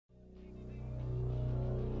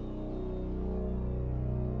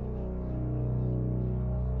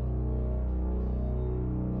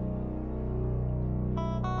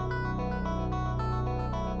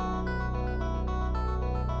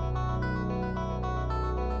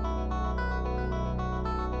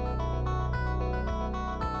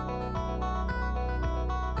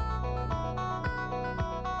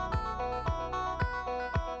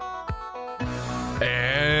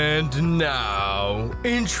And now,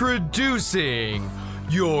 introducing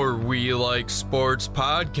your We Like Sports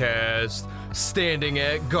podcast. Standing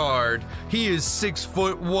at guard, he is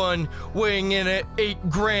 6'1", weighing in at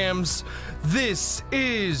 8 grams. This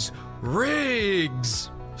is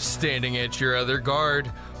Riggs. Standing at your other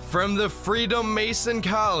guard, from the Freedom Mason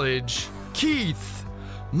College, Keith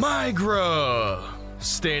Migra.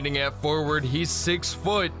 Standing at forward, he's 6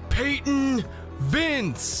 foot, Peyton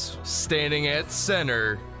Vince. Standing at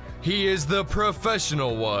center, he is the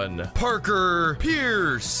professional one, Parker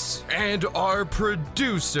Pierce. And our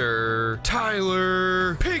producer,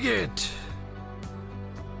 Tyler Piggott.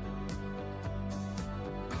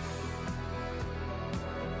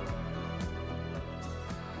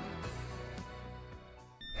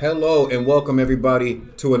 Hello and welcome everybody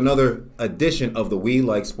to another edition of the We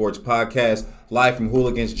Like Sports podcast, live from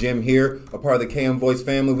Hooligans Gym here, a part of the KM Voice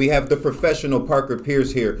family. We have the professional Parker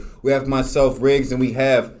Pierce here. We have myself, Riggs, and we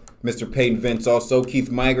have Mr. Peyton Vince also.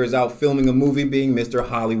 Keith Miger is out filming a movie being Mr.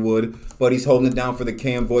 Hollywood, but he's holding it down for the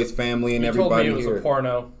KM Voice family and everybody here. You told me it was a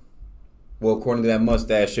porno. Well, according to that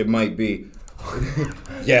mustache, it might be.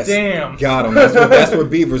 Yes. Damn. Got him. That's where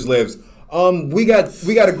Beavers lives. We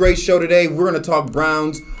got a great show today. We're going to talk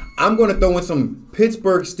Browns. I'm going to throw in some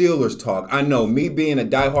Pittsburgh Steelers talk. I know, me being a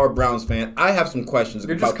diehard Browns fan, I have some questions.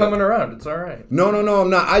 You're just coming around. It's all right. No, I'm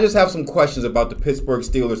not. I just have some questions about the Pittsburgh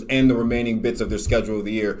Steelers and the remaining bits of their schedule of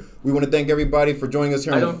the year. We want to thank everybody for joining us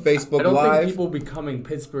here on Facebook Live. I don't think people becoming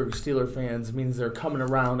Pittsburgh Steelers fans means they're coming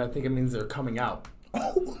around. I think it means they're coming out.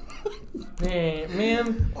 Oh. Hey,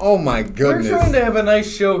 man. Oh, my goodness. We're trying to have a nice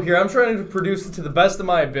show here. I'm trying to produce it to the best of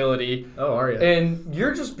my ability. Oh, are you? And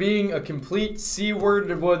you're just being a complete C-word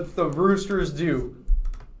of what the Roosters do.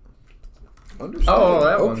 Understood. Oh,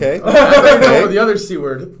 that one. Okay. Okay. The other C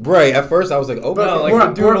word. Right. At first, I was like, okay. No,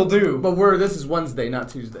 like the doodle-doo. But this is Wednesday, not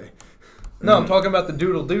Tuesday. No, I'm talking about the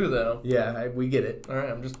doodle-doo, though. Yeah, we get it. All right,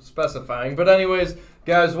 I'm just specifying. But anyways,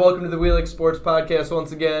 guys, welcome to the We Like Sports podcast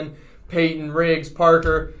once again. Peyton, Riggs,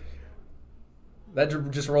 Parker.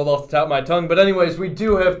 That just rolled off the top of my tongue. But anyways, we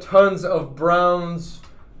do have tons of Browns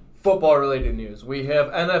football-related news. We have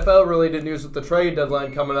NFL-related news with the trade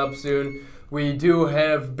deadline coming up soon. We do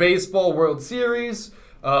have baseball World Series.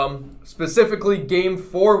 Specifically, Game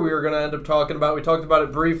 4 we were going to end up talking about. We talked about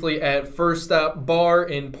it briefly at First Stop Bar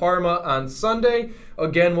in Parma on Sunday.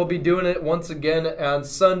 Again, we'll be doing it once again on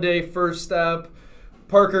Sunday, First Stop.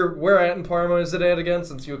 Parker, where at in Parma is it at again,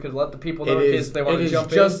 since you could let the people know in case they want to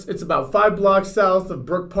jump in? It's about 5 blocks south of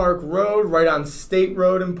Brook Park Road, right on State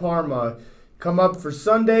Road in Parma. Come up for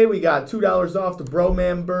Sunday. We got $2 off the Bro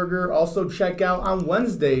Man Burger. Also check out on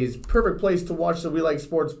Wednesdays. Perfect place to watch the We Like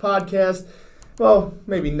Sports podcast. Well,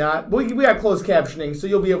 maybe not. We got closed captioning, so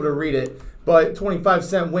you'll be able to read it. But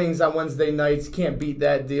 25-cent wings on Wednesday nights. Can't beat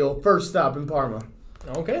that deal. First stop in Parma.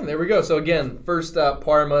 Okay, there we go. So again, First Stop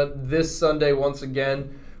Parma this Sunday once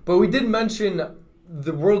again. But we did mention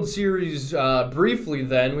the World Series briefly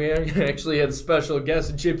then. We actually had special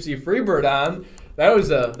guest Gypsy Freebird on. That was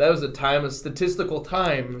a time, a statistical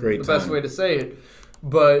time. Great the best way to say it.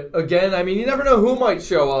 But again, I mean, you never know who might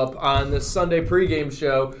show up on this Sunday pregame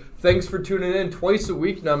show. Thanks for tuning in twice a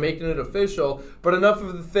week now, making it official. But enough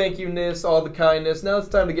of the thank you-ness, all the kindness. Now it's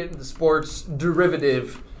time to get into sports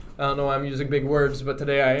derivative. I don't know why I'm using big words, but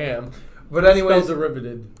today I am. But anyways,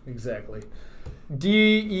 derivative, exactly.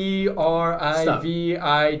 Derivit.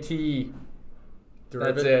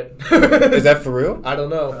 That's it. Is that for real? I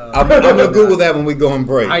don't know. I'm going to Google that when we go on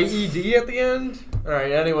break. IED at the end? All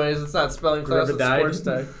right, anyways, it's not spelling class, it's sports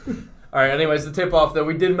time. All right, anyways, the tip-off, though,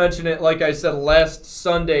 we did mention it, like I said, last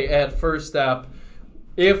Sunday at First Stop.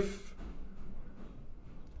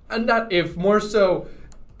 More so,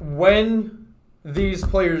 when these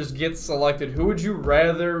players get selected, who would you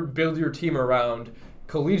rather build your team around?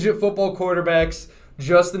 Collegiate football quarterbacks,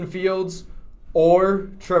 Justin Fields, or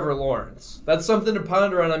Trevor Lawrence? That's something to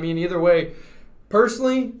ponder on. I mean, either way,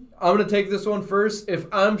 personally, I'm going to take this one first. If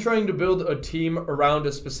I'm trying to build a team around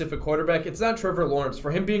a specific quarterback, it's not Trevor Lawrence. For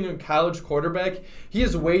him being a college quarterback, he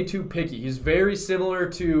is way too picky. He's very similar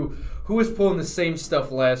to who was pulling the same stuff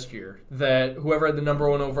last year, that whoever had the number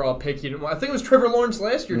 1 overall pick, I think it was Trevor Lawrence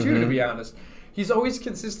last year, too, to be honest. He's always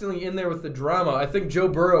consistently in there with the drama. I think Joe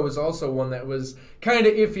Burrow was also one that was kind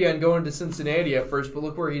of iffy on going to Cincinnati at first, but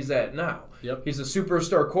look where he's at now. Yep. He's a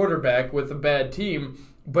superstar quarterback with a bad team,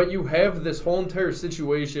 but you have this whole entire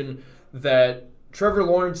situation that Trevor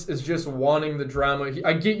Lawrence is just wanting the drama.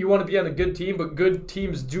 I get you want to be on a good team, but good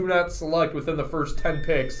teams do not select within the first 10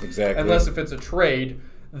 picks. Exactly. Unless if it's a trade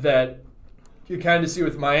that you kind of see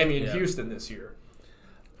with Miami and Houston this year.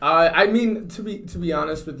 I mean, to be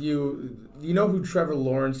honest with you, you know who Trevor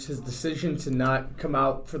Lawrence, his decision to not come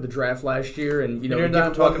out for the draft last year, and you're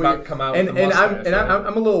not talking about come out.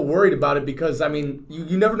 I'm a little worried about it because I mean,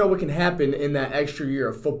 you never know what can happen in that extra year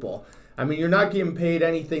of football. I mean, you're not getting paid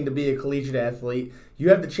anything to be a collegiate athlete. You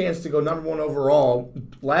have the chance to go number 1 overall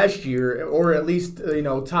last year, or at least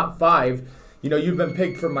top 5. You've been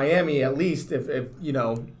picked for Miami at least if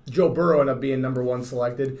Joe Burrow ended up being number 1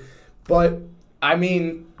 selected. But I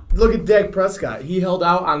mean, look at Dak Prescott. He held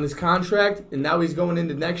out on his contract, and now he's going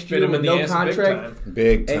into next year with no contract.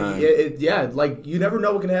 Big time. And you never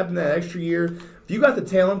know what can happen that extra year. If you got the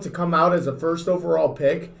talent to come out as a first overall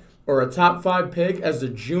pick or a top 5 pick as a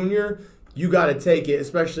junior, you got to take it,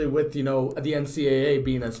 especially with, the NCAA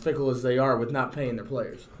being as fickle as they are with not paying their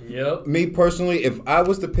players. Yep. Me personally, if I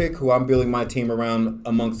was to pick who I'm building my team around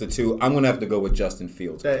amongst the two, I'm going to have to go with Justin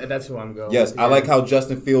Fields. That's who I'm going Yes, with. I like how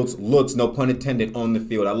Justin Fields looks, no pun intended, on the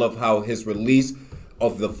field. I love how his release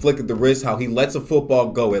of the flick of the wrist, how he lets a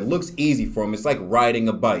football go. It looks easy for him. It's like riding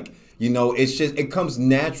a bike. It comes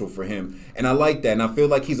natural for him. And I like that. And I feel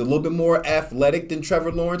like he's a little bit more athletic than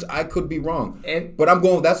Trevor Lawrence. I could be wrong.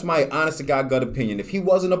 But that's my honest to God gut opinion. If he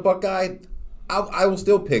wasn't a Buckeye, I will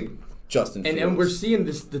still pick Justin Fields. And we're seeing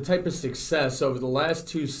the type of success over the last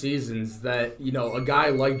 2 seasons that, a guy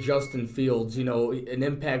like Justin Fields, an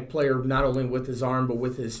impact player not only with his arm but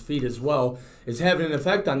with his feet as well, is having an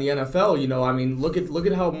effect on the NFL. I mean, look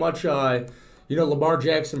at how much Lamar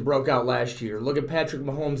Jackson broke out last year. Look at Patrick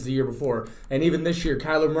Mahomes the year before. And even this year,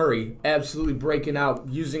 Kyler Murray absolutely breaking out,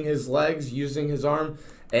 using his legs, using his arm.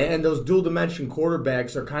 And those dual-dimension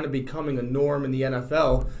quarterbacks are kind of becoming a norm in the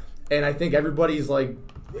NFL. And I think everybody's like,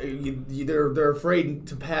 they're afraid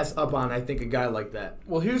to pass up on, I think, a guy like that.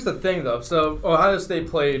 Well, here's the thing, though. So Ohio State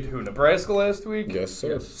played Nebraska last week? Yes,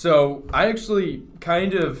 sir. Yes. So I actually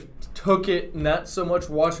kind of took it not so much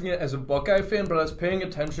watching it as a Buckeye fan, but I was paying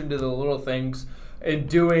attention to the little things and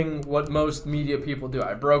doing what most media people do.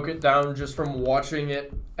 I broke it down just from watching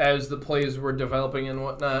it as the plays were developing and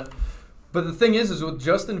whatnot. But the thing is with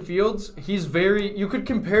Justin Fields, you could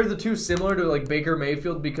compare the two similar to like Baker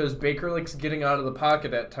Mayfield because Baker likes getting out of the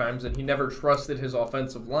pocket at times and he never trusted his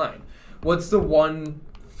offensive line. What's the one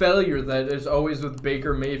failure that is always with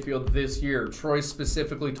Baker Mayfield this year? Troy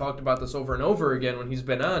specifically talked about this over and over again when he's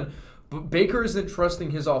been on, but Baker isn't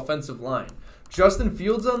trusting his offensive line. Justin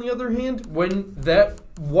Fields, on the other hand, when that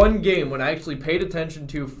one game, when I actually paid attention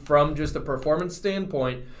to from just a performance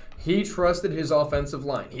standpoint, he trusted his offensive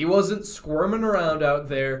line. He wasn't squirming around out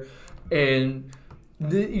there, and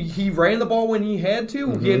he ran the ball when he had to.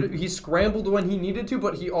 Mm-hmm. He scrambled when he needed to,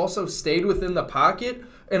 but he also stayed within the pocket.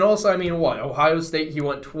 And also, I mean, Ohio State, he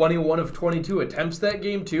went 21 of 22 attempts that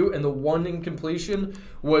game, too, and the one incompletion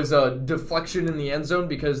was a deflection in the end zone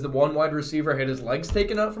because the one wide receiver had his legs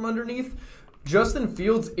taken out from underneath. Justin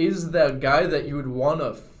Fields is the guy that you would want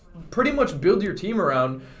to pretty much build your team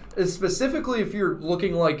around, specifically if you're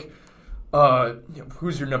looking like,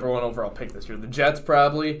 who's your number 1 overall pick this year? The Jets,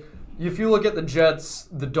 probably. If you look at the Jets,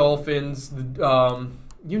 the Dolphins,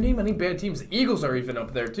 you name any bad teams, the Eagles are even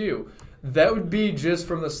up there, too. That would be just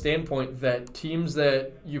from the standpoint that teams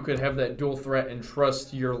that you could have that dual threat and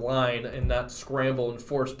trust your line and not scramble and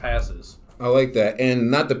force passes. I like that.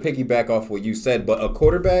 And not to piggyback off what you said, but a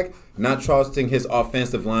quarterback not trusting his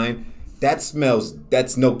offensive line, that's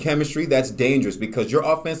no chemistry. That's dangerous because your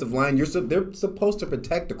offensive line, they're supposed to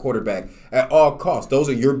protect the quarterback at all costs. Those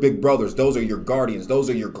are your big brothers. Those are your guardians. Those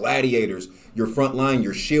are your gladiators, your front line,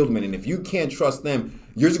 your shieldmen. And if you can't trust them,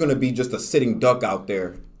 you're just going to be just a sitting duck out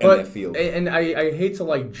there in that field. And I hate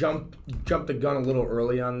to jump the gun a little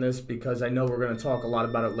early on this because I know we're going to talk a lot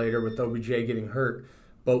about it later with OBJ getting hurt.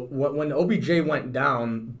 But when OBJ went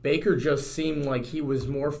down, Baker just seemed like he was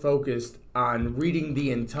more focused on reading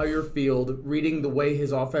the entire field, reading the way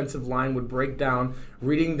his offensive line would break down,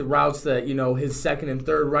 reading the routes that, his second and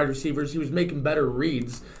third wide receivers, he was making better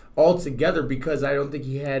reads altogether because I don't think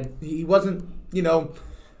he wasn't,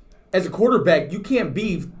 as a quarterback, you can't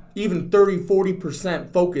be even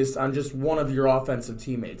 30-40% focused on just one of your offensive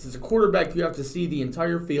teammates. As a quarterback, you have to see the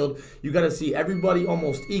entire field. You got to see everybody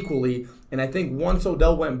almost equally. And I think once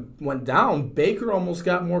Odell went down, Baker almost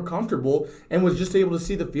got more comfortable and was just able to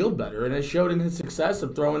see the field better. And it showed in his success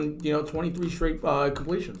of throwing, 23 straight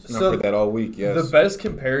completions. And I've heard that all week, yes. The best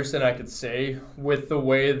comparison I could say with the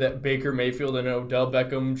way that Baker Mayfield and Odell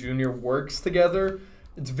Beckham Jr. works together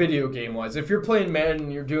it's video game wise. If you're playing Madden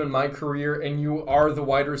and you're doing my career and you are the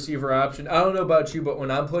wide receiver option, I don't know about you, but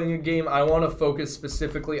when I'm playing a game, I want to focus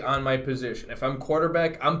specifically on my position. If I'm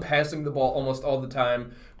quarterback, I'm passing the ball almost all the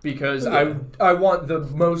time because I want the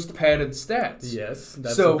most padded stats. Yes,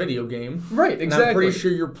 that's a video game. Right, exactly. And I'm pretty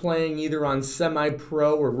sure you're playing either on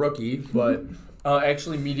semi-pro or rookie, but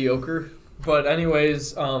actually mediocre. But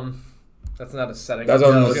anyways, that's not a setting. That's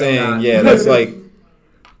what I'm saying. Yeah, that's like.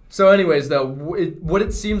 So anyways, though, what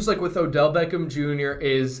it seems like with Odell Beckham Jr.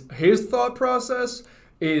 is his thought process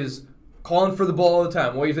is calling for the ball all the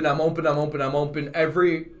time, waving, I'm open.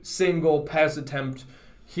 Every single pass attempt,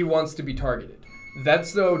 he wants to be targeted.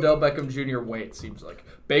 That's the Odell Beckham Jr. way, it seems like.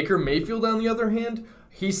 Baker Mayfield, on the other hand,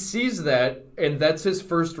 he sees that, and that's his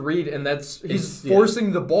first read, and he's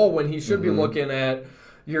forcing the ball when he should be looking at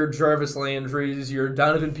your Jarvis Landry's, your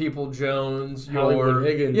Donovan Peoples-Jones, your Hollywood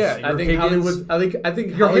Higgins. Yeah, I think Higgins. I think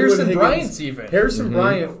Your Hollywood Harrison Higgins, Bryant's even. Harrison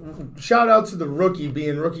Bryant, shout out to the rookie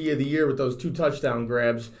being Rookie of the Year with those 2 touchdown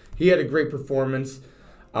grabs. He had a great performance,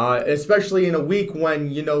 especially in a week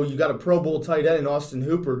when, you got a Pro Bowl tight end, Austin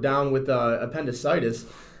Hooper, down with appendicitis.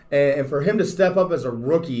 And for him to step up as a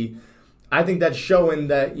rookie, I think that's showing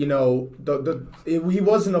that, he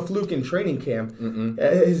wasn't a fluke in training camp.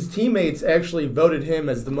 His teammates actually voted him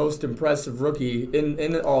as the most impressive rookie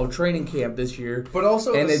in all training camp this year. But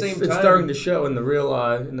also at the same time, it's starting to show in the real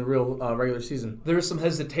regular season. There was some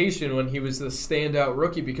hesitation when he was the standout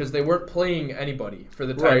rookie because they weren't playing anybody for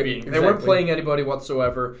the time being. They weren't playing anybody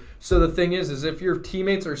whatsoever. So the thing is if your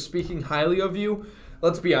teammates are speaking highly of you,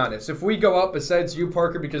 let's be honest. If we go up, besides you,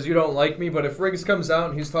 Parker, because you don't like me, but if Riggs comes out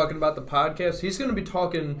and he's talking about the podcast, he's going to be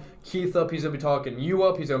talking Keith up, he's going to be talking you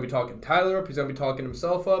up, he's going to be talking Tyler up, he's going to be talking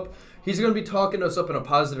himself up. He's going to be talking us up in a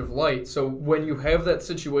positive light. So when you have that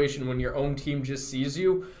situation when your own team just sees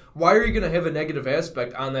you, why are you going to have a negative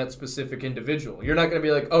aspect on that specific individual? You're not going to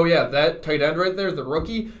be like, oh yeah, that tight end right there, the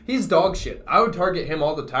rookie, he's dog shit. I would target him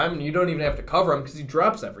all the time, and you don't even have to cover him because he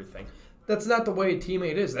drops everything. That's not the way a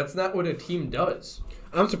teammate is. That's not what a team does.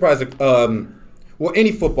 I'm surprised.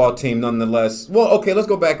 Any football team, nonetheless. Well, okay, let's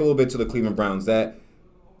go back a little bit to the Cleveland Browns. That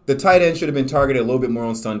the tight end should have been targeted a little bit more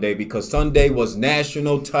on Sunday because Sunday was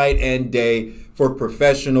National Tight End Day for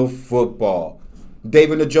professional football.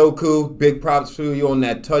 David Njoku, big props to you on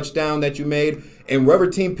that touchdown that you made. And wherever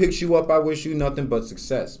team picks you up, I wish you nothing but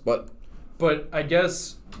success. But I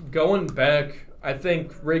guess going back, I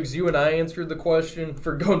think, Riggs, you and I answered the question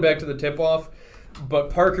for going back to the tip-off. But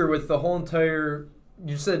Parker, with the whole entire...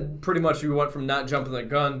 You said pretty much you went from not jumping the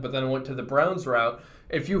gun, but then went to the Browns route.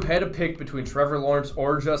 If you had a pick between Trevor Lawrence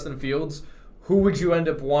or Justin Fields, who would you end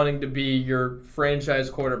up wanting to be your franchise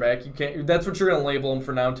quarterback? You can't. That's what you're going to label them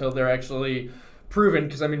for now until they're actually proven.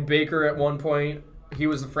 Because, Baker at one point, he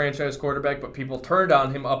was the franchise quarterback, but people turned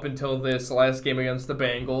on him up until this last game against the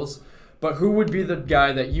Bengals. But who would be the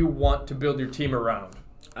guy that you want to build your team around?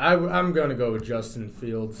 I'm going to go with Justin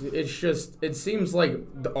Fields. It seems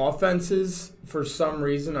like the offenses, for some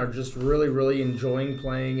reason, are just really, really enjoying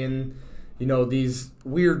playing in, these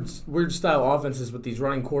weird style offenses with these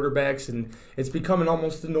running quarterbacks, and it's becoming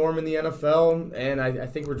almost the norm in the NFL, and I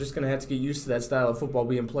think we're just going to have to get used to that style of football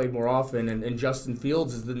being played more often, and Justin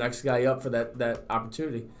Fields is the next guy up for that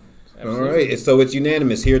opportunity. Absolutely. All right, so it's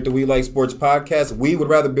unanimous here at the We Like Sports podcast. We would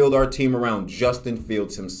rather build our team around Justin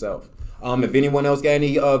Fields himself. If anyone else got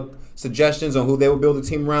any suggestions on who they would build a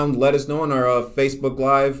team around, let us know on our Facebook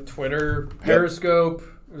Live. Twitter, Periscope,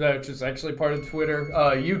 which is actually part of Twitter,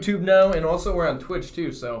 YouTube now, and also we're on Twitch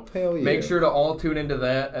too, so make sure to all tune into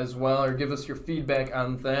that as well, or give us your feedback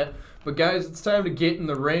on that. But guys, it's time to get in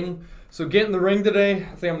the ring. So get in the ring today.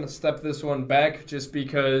 I think I'm going to step this one back just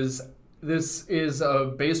because this is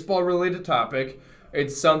a baseball-related topic.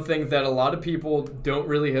 It's something that a lot of people don't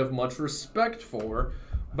really have much respect for.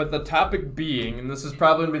 But the topic being, and this is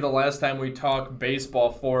probably going to be the last time we talk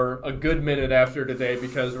baseball for a good minute after today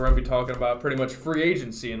because we're going to be talking about pretty much free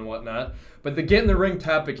agency and whatnot. But the get in the ring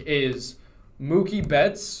topic is Mookie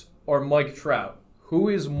Betts or Mike Trout. Who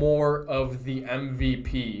is more of the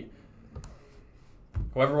MVP?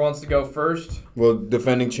 Whoever wants to go first. Well,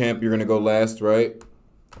 defending champ, you're going to go last, right?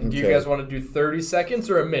 Okay. Do you guys want to do 30 seconds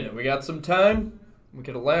or a minute? We got some time. We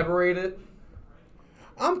could elaborate it.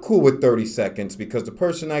 I'm cool with 30 seconds because the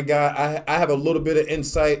person I got, I have a little bit of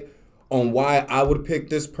insight on why I would pick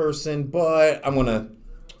this person, but I'm going to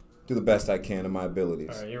do the best I can in my abilities.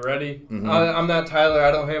 All right, you ready? Mm-hmm. I'm not Tyler.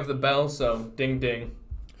 I don't have the bell, so ding, ding.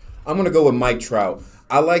 I'm going to go with Mike Trout.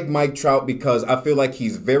 I like Mike Trout because I feel like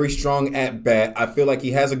he's very strong at bat. I feel like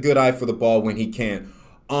he has a good eye for the ball when he can.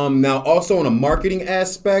 Now, also on a marketing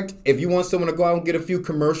aspect, if you want someone to go out and get a few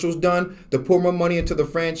commercials done to pour more money into the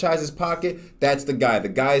franchise's pocket, that's the guy. The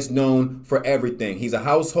guy is known for everything. He's a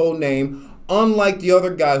household name. Unlike the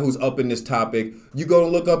other guy who's up in this topic, you go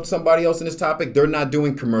and look up somebody else in this topic, they're not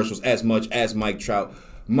doing commercials as much as Mike Trout.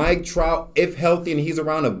 Mike Trout, if healthy and he's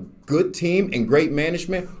around a good team and great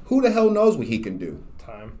management, who the hell knows what he can do?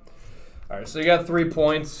 Time. All right, so you got 3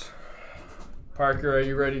 points. Parker, are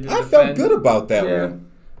you ready to defend? I felt good about that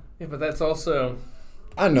one. Yeah, but that's also...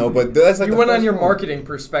 I know, but that's like you went on your marketing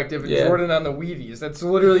perspective, and Jordan on the Wheaties. That's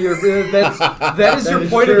literally your... that is your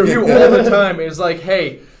point of view all the time. It's like,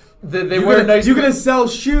 hey... You're gonna sell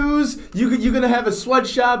shoes. You're gonna have a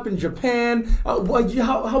sweatshop in Japan.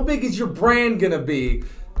 How big is your brand gonna be?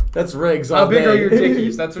 That's Riggs. How big are your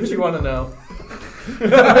dickies? That's what you want to know.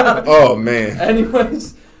 Oh man.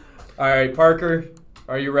 Anyways, all right, Parker,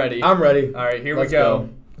 are you ready? I'm ready. All right, here we go.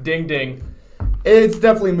 Ding ding. It's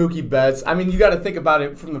definitely Mookie Betts. I mean, you got to think about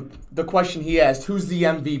it from the question he asked: who's the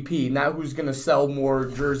MVP? Not who's going to sell more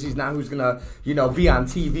jerseys, not who's going to, be on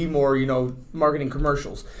TV more, marketing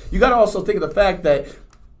commercials. You got to also think of the fact that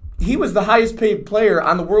he was the highest paid player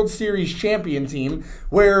on the World Series champion team,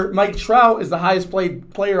 where Mike Trout is the highest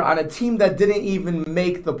paid player on a team that didn't even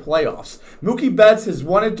make the playoffs. Mookie Betts has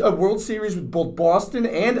won a World Series with both Boston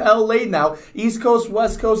and LA now. East Coast,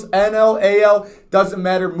 West Coast, NL, AL, doesn't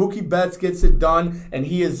matter. Mookie Betts gets it done, and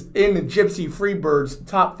he is in the Gypsy Freebirds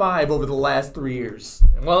top 5 over the last 3 years.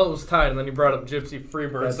 Well, it was tied, and then you brought up Gypsy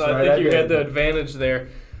Freebirds, so right, I think you had the advantage there.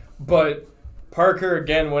 But... Parker,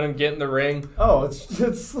 again, wouldn't get in the ring. Oh,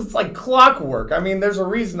 it's like clockwork. I mean, there's a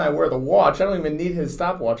reason I wear the watch. I don't even need his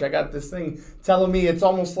stopwatch. I got this thing telling me it's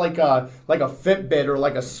almost like a Fitbit or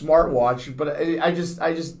like a smartwatch. But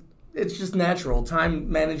it's just natural. Time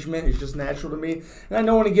management is just natural to me. And I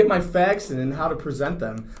know when to get my facts in and how to present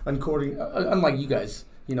them, unlike you guys.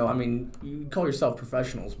 I mean, you call yourself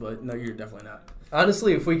professionals, but no, you're definitely not.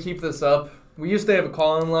 Honestly, if we keep this up, we used to have a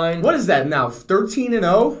call-in line. What is that now?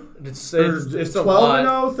 13-0? It's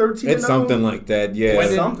 12-0, 13-0? It's something like that, yeah. When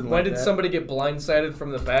did somebody get blindsided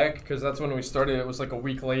from the back? Because that's when we started. It was like a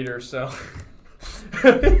week later, so.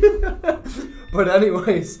 But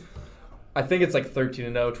anyways, I think it's like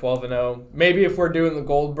 13-0, 12-0. Maybe if we're doing the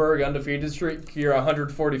Goldberg undefeated streak, you're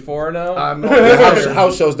 144-0.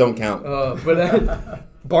 House shows don't count. But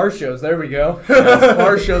bar shows, there we go. Yes,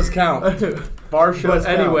 bar shows count. Bar shows count.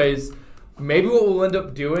 But anyways, maybe what we'll end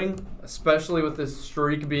up doing, especially with this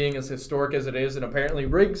streak being as historic as it is, and apparently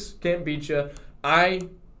Riggs can't beat you. I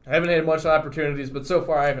haven't had much opportunities, but so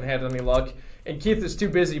far I haven't had any luck. And Keith is too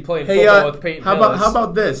busy playing football with Peyton Hillis. How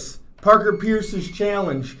about this? Parker Pierce's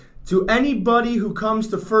challenge. To anybody who comes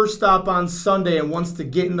to First Stop on Sunday and wants to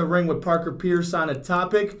get in the ring with Parker Pierce on a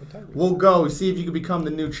topic, we'll go. See if you can become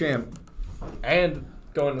the new champ. And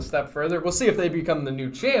going a step further, we'll see if they become the new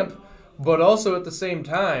champ, but also at the same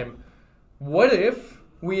time, what if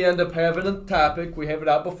we end up having a topic, we have it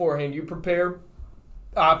out beforehand, you prepare,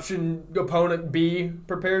 option opponent B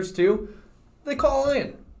prepares too, they call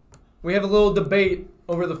in. We have a little debate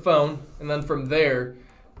over the phone, and then from there,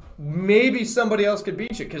 maybe somebody else could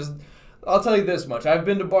beat you, because I'll tell you this much. I've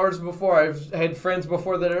been to bars before. I've had friends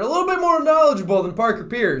before that are a little bit more knowledgeable than Parker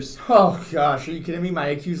Pierce. Oh, gosh. Are you kidding me?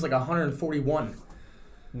 My IQ is like 141.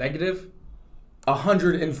 Negative?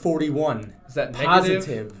 141. Is that negative?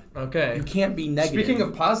 Positive. Okay. You can't be negative. Speaking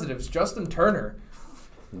of positives, Justin Turner.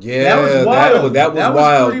 Yeah, that was wild. That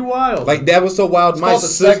was pretty wild. Like, that was so wild. It's called a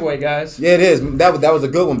segue, guys. Yeah, it is. That was a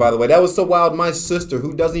good one, by the way. That was so wild. My sister,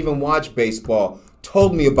 who doesn't even watch baseball,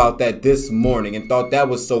 told me about that this morning and thought that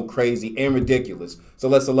was so crazy and ridiculous. So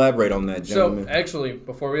let's elaborate on that, gentlemen. So, actually,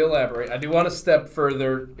 before we elaborate, I do want to step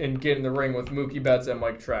further and get in the ring with Mookie Betts and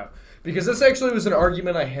Mike Trout. Because this actually was an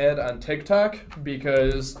argument I had on TikTok,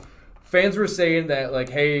 because fans were saying that, like,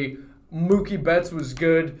 hey, Mookie Betts was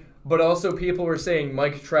good, but also people were saying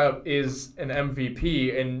Mike Trout is an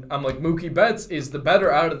MVP, and I'm like, Mookie Betts is the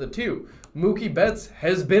better out of the two. Mookie Betts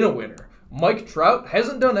has been a winner. Mike Trout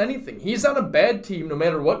hasn't done anything. He's on a bad team no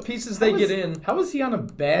matter what pieces they get in. How is he on a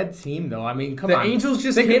bad team, though? I mean, come on. The Angels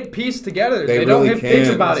just can't piece together. They don't really have can't. pitching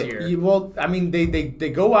Think about this it. year. Well, I mean, they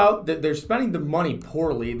go out. They're spending the money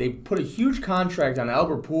poorly. They put a huge contract on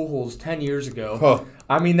Albert Pujols 10 years ago. Huh.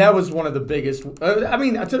 I mean, that was one of the biggest. I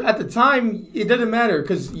mean, at the time, it didn't matter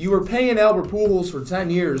because you were paying Albert Pujols for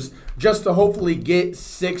 10 years just to hopefully get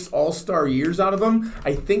 6 All-Star years out of him.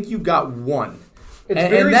 I think you got 1. It's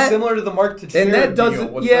very similar to the Mark Teixeira and that doesn't.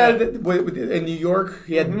 deal. What's Yeah, that? In New York,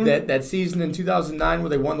 he had that season in 2009 where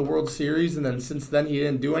they won the World Series, and then since then he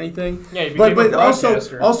didn't do anything. Yeah, he became a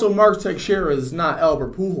broadcaster. also Mark Teixeira is not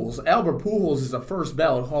Albert Pujols. Albert Pujols is a first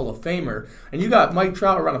ballot Hall of Famer, and you got Mike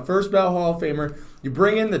Trout around a first ballot Hall of Famer. You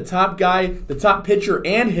bring in the top guy, the top pitcher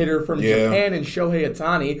and hitter from Japan in Shohei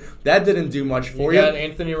Ohtani. That didn't do much for you. You got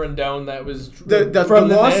Anthony Rendon. That was the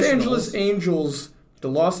Los Angeles Angels. The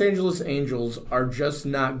Los Angeles Angels are just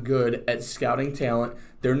not good at scouting talent.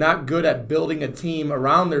 They're not good at building a team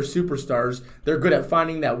around their superstars. They're good at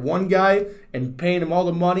finding that one guy and paying him all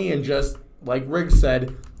the money and just, like Rick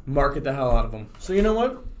said, market the hell out of him. So you know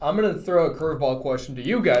what? I'm going to throw a curveball question to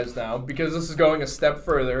you guys now because this is going a step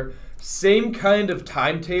further. Same kind of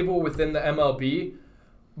timetable within the MLB,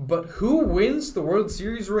 but who wins the World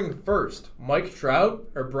Series ring first? Mike Trout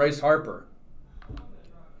or Bryce Harper?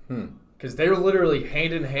 Because they were literally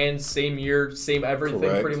hand in hand, same year, same everything.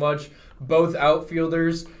 Correct. Pretty much. Both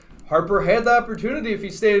outfielders. Harper had the opportunity if he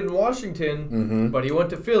stayed in Washington, but he went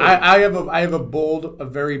to Philly. I have a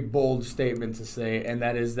very bold statement to say, and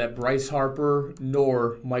that is that Bryce Harper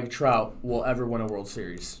nor Mike Trout will ever win a World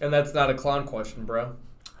Series. And that's not a clown question, bro.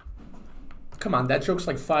 Come on, that joke's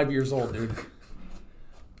like 5 years old, dude.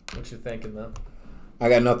 What you thinking, though? I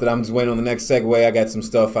got nothing. I'm just waiting on the next segue. I got some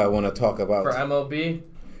stuff I want to talk about. For MLB?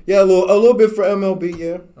 Yeah, a little bit for MLB,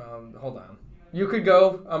 yeah. Hold on. You could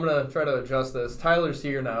go. I'm going to try to adjust this. Tyler's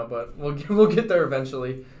here now, but we'll get there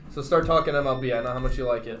eventually. So start talking MLB. I know how much you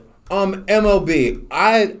like it. MLB.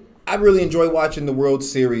 I really enjoy watching the World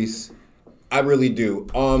Series. I really do.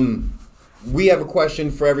 We have a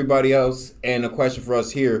question for everybody else and a question for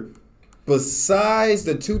us here. Besides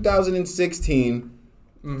the 2016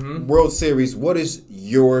 World Series, what is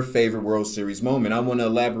your favorite World Series moment? I want to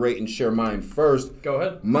elaborate and share mine first. Go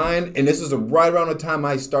ahead. Mine, and this is right around the time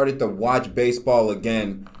I started to watch baseball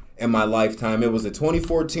again in my lifetime. It was the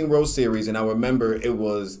 2014 World Series, and I remember it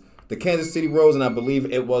was the Kansas City Royals, and I believe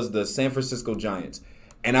it was the San Francisco Giants.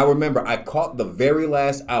 And I remember I caught the very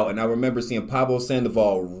last out, and I remember seeing Pablo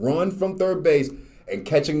Sandoval run from third base and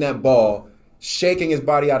catching that ball, shaking his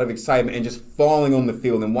body out of excitement and just falling on the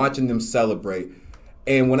field and watching them celebrate.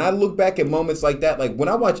 And when I look back at moments like that, like when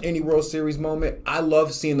I watch any World Series moment, I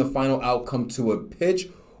love seeing the final outcome to a pitch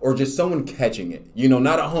or just someone catching it. You know,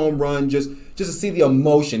 not a home run, just to see the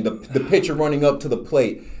emotion, the pitcher running up to the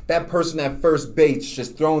plate, that person at first base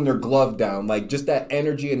just throwing their glove down, like just that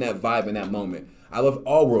energy and that vibe in that moment. I love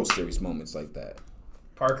all World Series moments like that.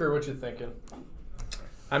 Parker, what you thinking?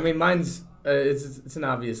 I mean, mine's it's an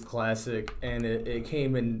obvious classic, and it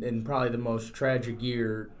came in probably the most tragic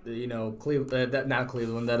year, you know,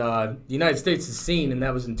 the United States has seen, and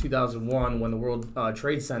that was in 2001 when the World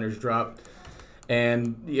Trade Centers dropped,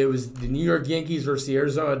 and it was the New York Yankees versus the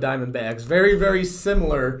Arizona Diamondbacks. Very, very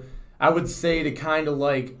similar, I would say, to kind of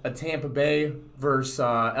like a Tampa Bay versus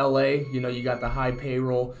L.A. You know, you got the high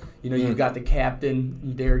payroll. You know, you've got the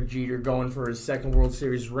captain, Derek Jeter, going for his second World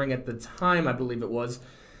Series ring at the time, I believe it was.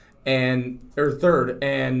 Or third,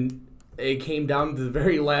 and it came down to the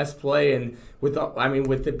very last play, and with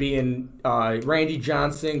it being Randy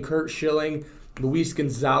Johnson, Kurt Schilling, Luis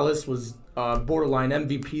Gonzalez was borderline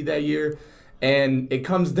MVP that year, and it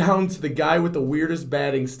comes down to the guy with the weirdest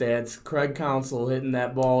batting stats, Craig Counsell, hitting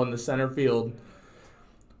that ball in the center field.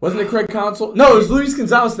 Wasn't it Craig Counsell? No, it was Luis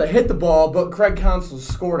Gonzalez that hit the ball, but Craig Counsell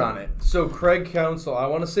scored on it. So Craig Counsell, I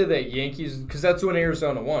want to say that Yankees, because that's when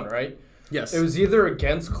Arizona won, right? Yes. It was either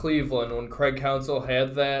against Cleveland when Craig Counsell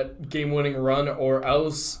had that game-winning run, or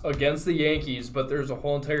else against the Yankees. But there's a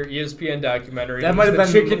whole entire ESPN documentary. That might have been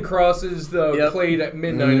chicken crosses played at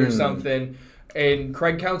midnight or something. And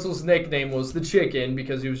Craig Counsell's nickname was the Chicken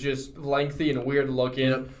because he was just lengthy and weird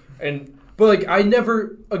looking. Yep. But I'm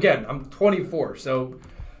 24, so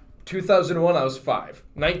 2001, I was 5.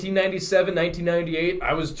 1997, 1998,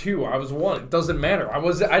 I was 2. I was 1. It doesn't matter.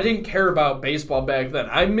 I didn't care about baseball back then.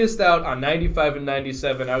 I missed out on 95 and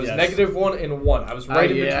 97. I was -1 and 1. I was right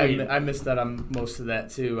in between. I missed out on most of that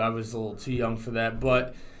too. I was a little too young for that.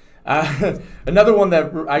 But another one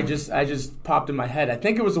that I just popped in my head. I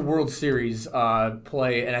think it was a World Series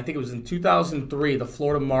play, and I think it was in 2003, the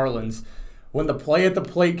Florida Marlins, when the play at the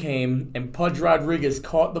plate came and Pudge Rodriguez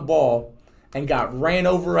caught the ball and got ran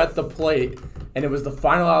over at the plate, and it was the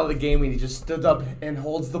final out of the game, and he just stood up and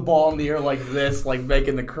holds the ball in the air like this, like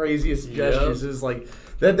making the craziest gestures. It's like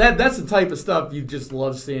that's the type of stuff you just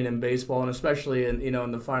love seeing in baseball, and especially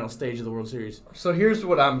in the final stage of the World Series. So here's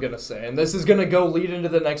what I'm gonna say, and this is gonna go lead into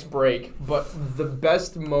the next break, but the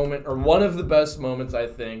best moment, or one of the best moments, I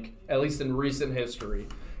think, at least in recent history,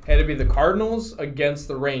 had to be the Cardinals against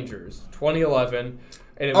the Rangers, 2011.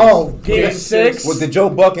 And it was Game 6 with the Joe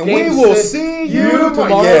Buck and Game we will 6. see You you tomorrow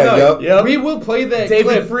tomorrow. night. Yep. We will play that David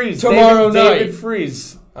clip Freeze tomorrow night. David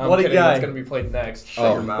Freeze. I'm What a kidding, guy. It's going to be played next.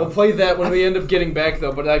 Oh. We'll play that when we end up getting back,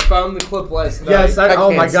 though. But I found the clip last night. Yes, oh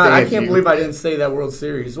can't my God, I stand can't you. believe I didn't say that World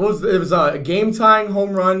Series. It was a game-tying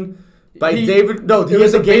home run by He- David. No, It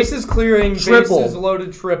was a game bases clearing, triple. bases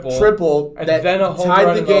loaded triple. and And then a home tied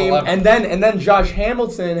run the in the game. 11th. And then Josh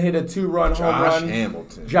Hamilton hit a 2-run home Josh run.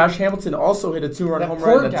 Hamilton. Josh Hamilton also hit a 2-run That home poor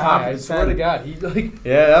run at the guy, top I of the swear to 10th. God. He, like,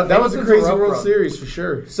 Yeah, that was a Hamilton's crazy rough World run. Series for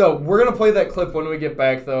sure. So we're going to play that clip when we get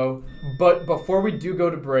back, though. But before we do go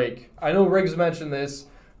to break, I know Riggs mentioned this,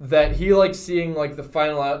 that he likes seeing like the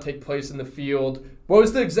final out take place in the field. What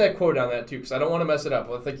was the exact quote on that, too? Because I don't want to mess it up.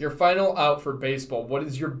 With like your final out for baseball, what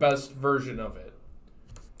is your best version of it?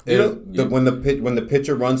 When the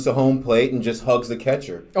pitcher runs to home plate and just hugs the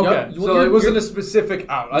catcher. Okay, Yep. so it wasn't a specific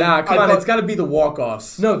out. Nah, come on, thought- it's got to be the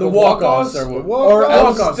walk-offs. No, the walk-offs walk-offs are what. or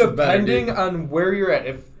else walk-offs are better, depending dude. on where you're at.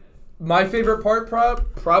 If my favorite part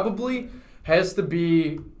probably has to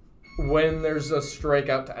be when there's a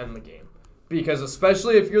strikeout to end the game. Because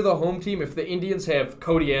especially if you're the home team, if the Indians have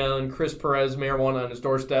Cody Allen, Chris Perez, marijuana on his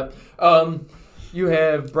doorstep, you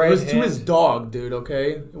have Brad It was to Hand. his dog, dude,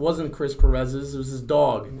 okay? It wasn't Chris Perez's, it was his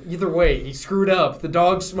dog. Either way, he screwed up. The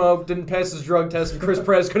dog smoked, didn't pass his drug test, and Chris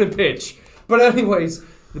Perez couldn't pitch. But anyways,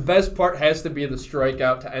 the best part has to be the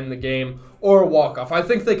strikeout to end the game or a walk-off. I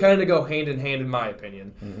think they kind of go hand in hand in my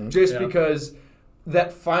opinion. Just because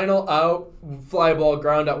that final out, fly ball,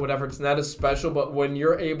 ground out, whatever, it's not as special, but when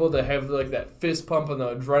you're able to have like that fist pump and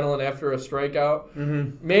the adrenaline after a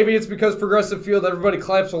strikeout, maybe it's because Progressive Field, everybody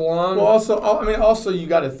claps along. Well, also you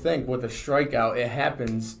got to think with a strikeout, it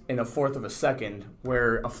happens in a fourth of a second,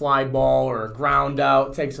 where a fly ball or a ground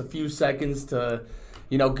out takes a few seconds to,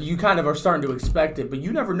 you kind of are starting to expect it, but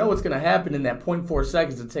you never know what's going to happen in that 0.4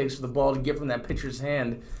 seconds it takes for the ball to get from that pitcher's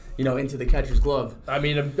hand, into the catcher's glove. I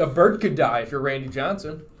mean, a bird could die if you're Randy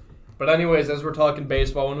Johnson. But anyways, as we're talking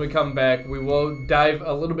baseball, when we come back, we will dive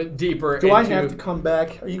a little bit deeper Do into... I have to come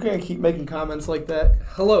back? Are you going to keep making comments like that?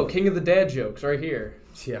 Hello, king of the dad jokes right here.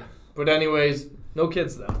 Yeah. But anyways, no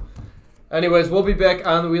kids though. Anyways, we'll be back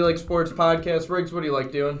on the We Like Sports podcast. Riggs, what do you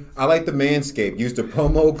like doing? I like the Manscaped. Use the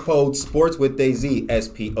promo code SPORTS with DayZ,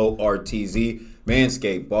 SPORTZ.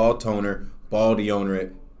 Manscaped, ball toner, ball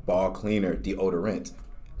deodorant, ball cleaner, deodorant.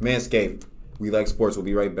 Manscaped, We Like Sports. We'll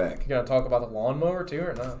be right back. You gotta talk about the lawnmower too,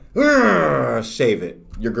 or not? Shave it.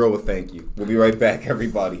 Your girl will thank you. We'll be right back,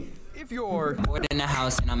 everybody. If you're Bored in the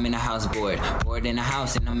house and I'm in the house bored. Bored in the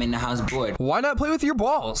house and I'm in the house bored. Why not play with your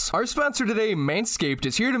balls? Our sponsor today, Manscaped,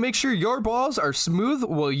 is here to make sure your balls are smooth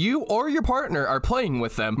while you or your partner are playing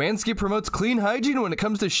with them. Manscaped promotes clean hygiene when it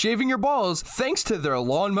comes to shaving your balls thanks to their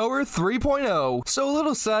Lawnmower 3.0. So a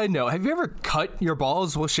little side note, have you ever cut your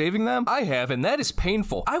balls while shaving them? I have, and that is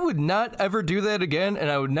painful. I would not ever do that again, and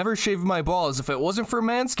I would never shave my balls if it wasn't for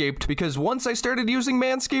Manscaped, because once I started using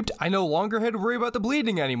Manscaped, I no longer had to worry about the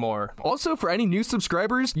bleeding anymore. Also, for any new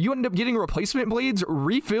subscribers, you end up getting replacement blades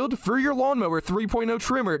refilled for your Lawnmower 3.0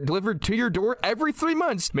 trimmer delivered to your door every 3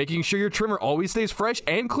 months, making sure your trimmer always stays fresh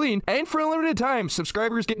and clean. And for a limited time,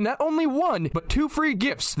 subscribers get not only 1, but 2 free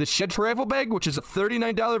gifts: the Shed Travel Bag, which is a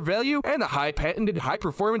 $39 value, and the high-patented,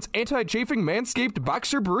 high-performance, anti-chafing Manscaped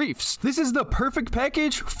Boxer Briefs. This is the perfect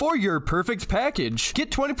package for your perfect package. Get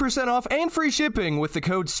 20% off and free shipping with the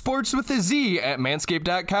code SPORTSWITHAZ at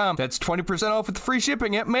manscaped.com. That's 20% off with free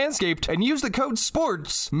shipping at Manscaped, and use the code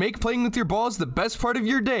SPORTS. Make playing with your balls the best part of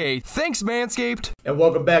your day. Thanks, Manscaped. And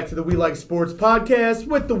welcome back to the We Like Sports podcast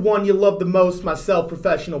with the one you love the most, myself,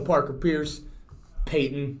 professional Parker Pierce,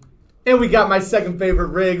 Peyton. And we got my second favorite,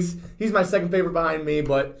 Riggs. He's my second favorite behind me,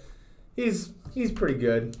 but he's pretty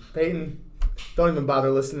good. Peyton, don't even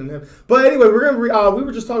bother listening to him. But anyway, we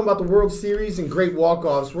were just talking about the World Series and great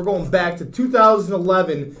walk-offs. We're going back to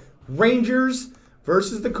 2011 Rangers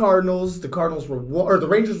versus the Cardinals. The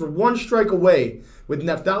Rangers were one strike away with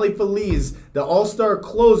Neftali Feliz, the all-star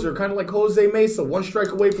closer, kind of like Jose Mesa, one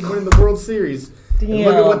strike away from winning the World Series. And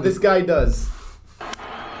look at what this guy does.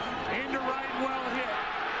 Into right, well hit.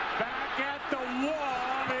 Back at the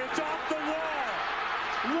wall. It's off the wall.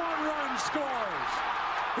 1 run scores.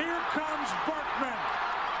 Here comes Berkman.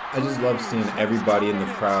 I just love seeing everybody in the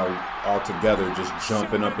crowd all together, just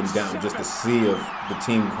jumping up and down, just a sea of the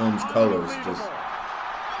team home's colors. Just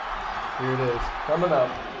Here it is, coming up.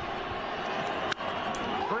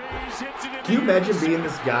 Freeze hits it in Can you the imagine air. being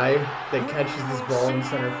this guy that catches this ball in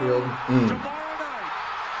center field? Tomorrow night.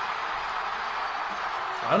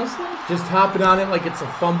 Honestly? Just hopping on it like it's a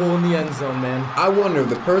fumble in the end zone, man. I wonder if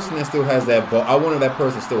the person that still has that ball. I wonder if that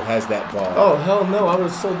person still has that ball. Oh, hell no. I would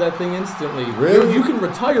have sold that thing instantly. Really? You can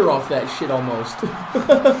retire off that shit almost.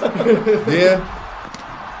 Yeah.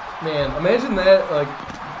 Man, imagine that.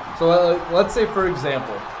 So let's say, for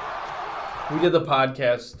example, we did the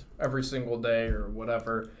podcast every single day or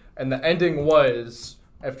whatever, and the ending was,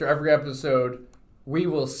 after every episode, we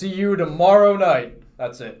will see you tomorrow night.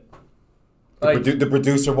 That's it. The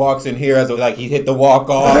producer walks in here as like he hit the walk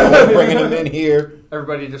off, bringing him in here.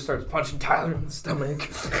 Everybody just starts punching Tyler in the stomach.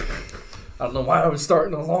 I don't know why I was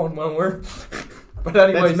starting a lawnmower. But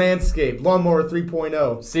anyways. That's Manscaped. Lawnmower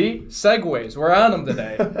 3.0. See? Segues. We're on them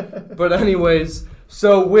today. But anyways,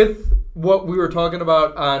 so with what we were talking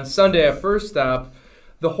about on Sunday at First Stop,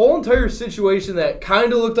 the whole entire situation that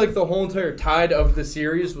kind of looked like the whole entire tide of the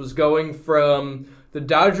series was going from the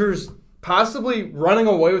Dodgers possibly running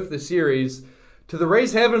away with the series to the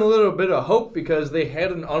Rays having a little bit of hope because they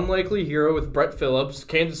had an unlikely hero with Brett Phillips,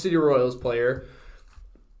 Kansas City Royals player.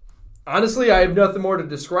 Honestly, I have nothing more to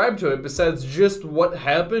describe to it besides just what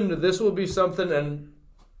happened. This will be something, and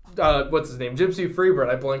what's his name? Gypsy Freebird.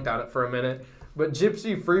 I blanked on it for a minute. But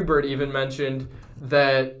Gypsy Freebird even mentioned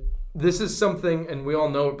that this is something, and we all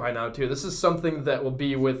know it by now too, this is something that will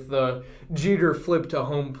be with the Jeter flip to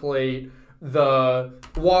home plate, the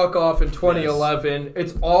walk-off in 2011. Yes.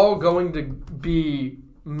 It's all going to be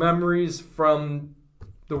memories from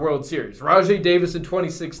the World Series. Rajai Davis in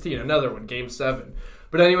 2016, another one, Game 7.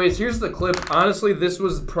 But anyways, here's the clip. Honestly, this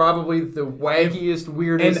was probably the waggiest,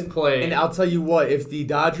 weirdest play. And I'll tell you what, if the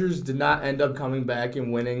Dodgers did not end up coming back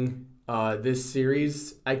and winning this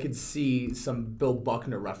series, I could see some Bill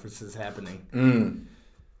Buckner references happening.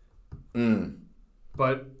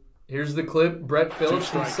 But here's the clip. Brett Phillips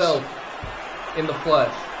himself in the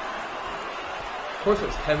flesh. Of course, it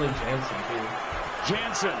was Henley Jansen, too.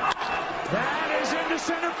 Jansen. That is into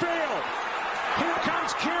center field. Here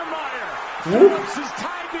comes Kiermaier. Phillips is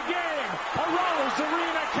tied the game. Arose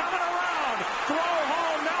Arena coming around. Throw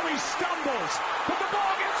home. Now he stumbles. But the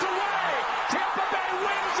ball gets away. Tampa Bay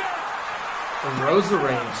wins it. Arose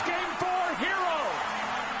Game 4 hero.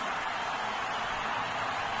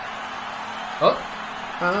 Oh.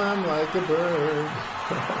 I'm like a bird.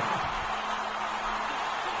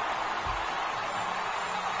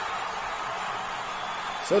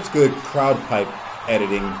 Such good crowd pipe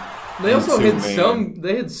editing. They also had some.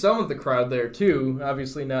 They had some of the crowd there too.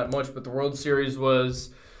 Obviously not much, but the World Series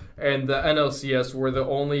was, and the NLCS were the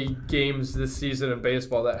only games this season in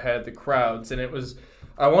baseball that had the crowds. And it was,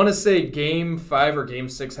 I want to say, Game 5 or Game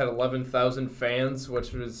 6 had 11,000 fans,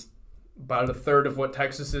 which was about a third of what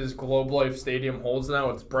Texas's Globe Life Stadium holds now.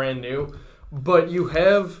 It's brand new, but you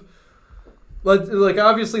have, like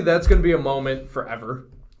obviously that's going to be a moment forever.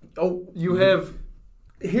 Oh, you have.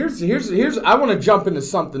 Here's. I want to jump into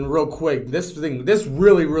something real quick. This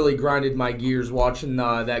really grinded my gears watching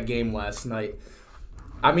that game last night.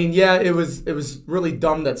 I mean, yeah, it was really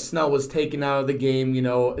dumb that Snell was taken out of the game. You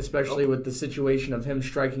know, especially with the situation of him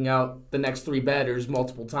striking out the next 3 batters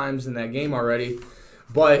multiple times in that game already.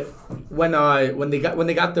 But when they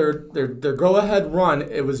got their go ahead run,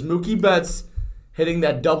 it was Mookie Betts hitting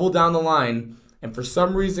that double down the line, and for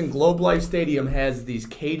some reason, Globe Life Stadium has these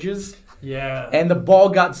cages. Yeah. And the ball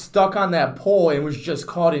got stuck on that pole and was just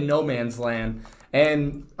caught in no man's land.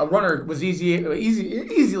 And a runner was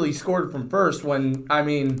easily scored from first when, I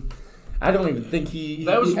mean, I don't even think he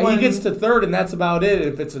gets to third and that's about it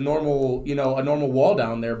if it's a normal wall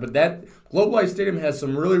down there. But that Globe Life Stadium has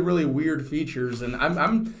some really, really weird features, and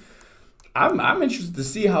I'm interested to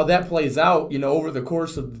see how that plays out, over the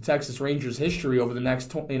course of the Texas Rangers history over the next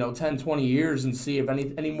 10, 20 years, and see if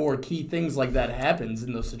any more key things like that happens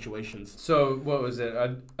in those situations. So what was it?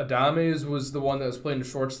 Adames was the one that was playing the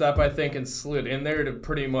shortstop, I think, and slid in there to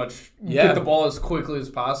pretty much get the ball as quickly as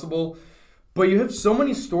possible. But you have so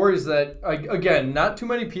many stories that, again, not too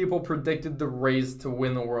many people predicted the Rays to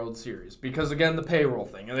win the World Series because, again, the payroll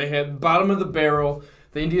thing. And they had bottom of the barrel.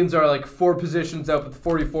 The Indians are like 4 positions up with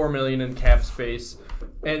 $44 million in cap space,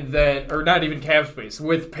 and then, or not even cap space,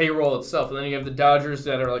 with payroll itself. And then you have the Dodgers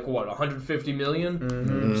that are like what, $150 million.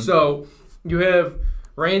 Mm-hmm. So you have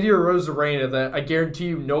Randy Arozarena that I guarantee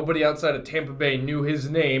you nobody outside of Tampa Bay knew his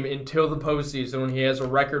name until the postseason when he has a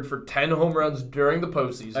record for 10 home runs during the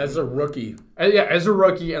postseason as a rookie. As a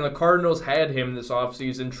rookie, and the Cardinals had him this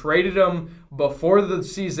offseason, traded him before the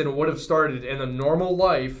season would have started in a normal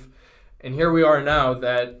life. And here we are now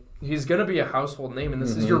that he's going to be a household name, and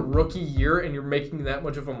this is your rookie year, and you're making that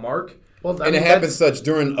much of a mark. Well, and it happens such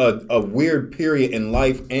during a weird period in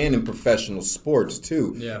life and in professional sports,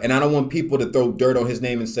 too. Yeah. And I don't want people to throw dirt on his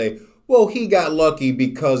name and say, well, he got lucky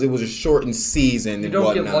because it was a shortened season You and don't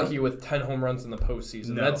whatnot. get lucky with 10 home runs in the postseason.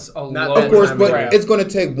 No. That's a Not low that Of course, time but draft. it's going to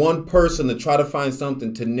take one person to try to find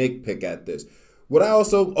something to nitpick at this. What I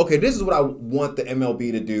also, this is what I want the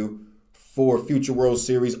MLB to do for future World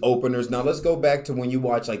Series openers. Now, let's go back to when you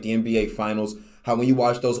watch like the NBA Finals, how when you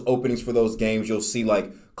watch those openings for those games, you'll see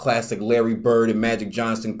like classic Larry Bird and Magic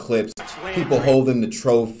Johnson clips, people holding the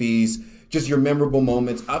trophies, just your memorable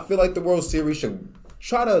moments. I feel like the World Series should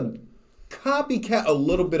try to copycat a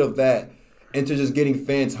little bit of that into just getting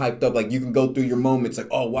fans hyped up. Like, you can go through your moments like,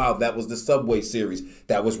 oh, wow, that was the Subway Series.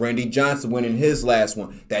 That was Randy Johnson winning his last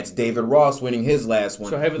one. That's David Ross winning his last one.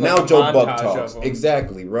 So having, now like, a Joe Buck montage talks. of them.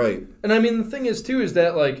 Exactly, right. And I mean, the thing is, too, is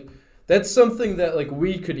that, like, that's something that, like,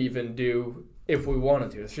 we could even do if we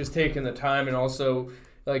wanted to. It's just taking the time and also,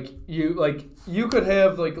 you could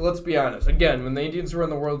have, like, let's be honest. Again, when the Indians were in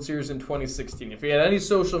the World Series in 2016, if we had any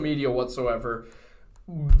social media whatsoever,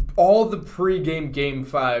 all the pre-game Game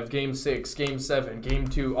 5, Game 6, Game 7, Game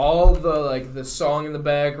 2, all the song in the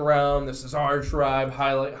background, this is our tribe,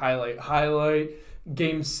 highlight,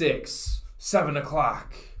 Game 6, 7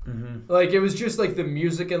 o'clock. Mm-hmm. Like, it was just, like, the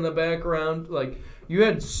music in the background. Like, you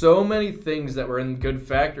had so many things that were in good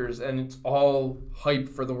factors, and it's all hype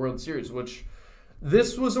for the World Series, which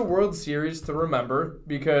this was a World Series to remember,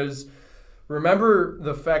 because remember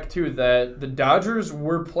the fact, too, that the Dodgers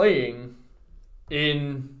were playing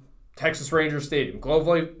in Texas Rangers Stadium,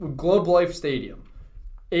 Globe Life Stadium.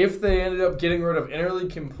 If they ended up getting rid of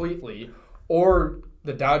Interleague completely, or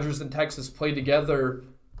the Dodgers and Texas play together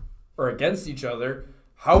or against each other,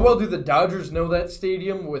 how well do the Dodgers know that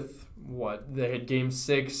stadium with what? They had Game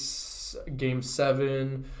 6, Game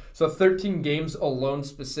 7, so 13 games alone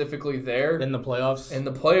specifically there. In the playoffs? In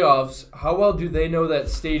the playoffs, how well do they know that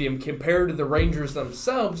stadium compared to the Rangers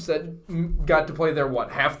themselves that got to play there,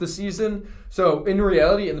 half the season? So, in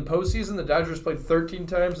reality, in the postseason, the Dodgers played 13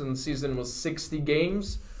 times, and the season was 60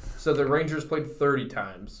 games. So, the Rangers played 30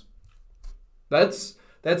 times. That's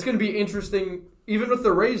going to be interesting, even with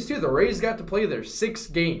the Rays, too. The Rays got to play there 6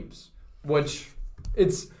 games, which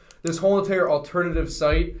it's this whole entire alternative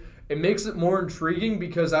site. It makes it more intriguing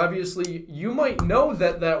because obviously you might know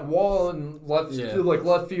that wall in left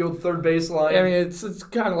field, third base line. I mean, it's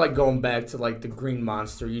kind of like going back to like the Green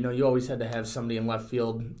Monster. You know, you always had to have somebody in left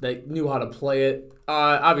field that knew how to play it.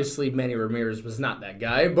 Obviously, Manny Ramirez was not that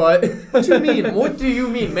guy, but what do you mean? What do you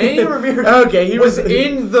mean? Manny Ramirez? Okay, he was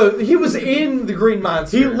in the Green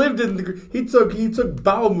Monster. He lived in the. He took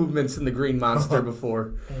bowel movements in the Green Monster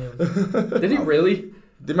before. Did he really?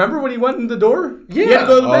 Remember when he went in the door? Yeah. He had to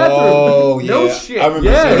go to the bathroom. Oh, yeah. No shit. I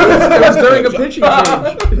remember It was during a pitching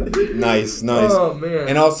change. Nice. Oh, man.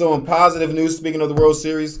 And also in positive news, speaking of the World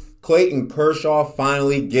Series, Clayton Kershaw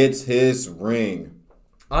finally gets his ring.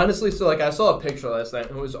 Honestly, so I saw a picture last night,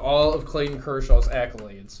 and it was all of Clayton Kershaw's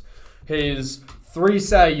accolades. His 3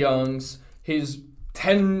 Cy Youngs, his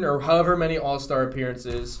 10 or however many All-Star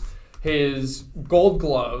appearances, his Gold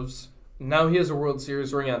Gloves. Now he has a World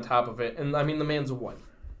Series ring on top of it. And, I mean, the man's what?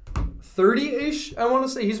 30-ish, I want to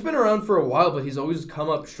say. He's been around for a while, but he's always come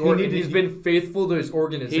up short. He's been faithful to his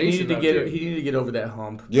organization. He needed to get over that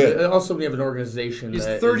hump. Yeah. Also, we have an organization. He's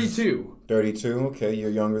that 32. 32. Okay, you're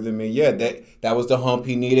younger than me. Yeah, that was the hump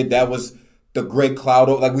he needed. That was the great cloud.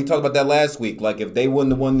 Like we talked about that last week. Like if they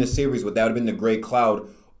wouldn't have won this series, that would have been the great cloud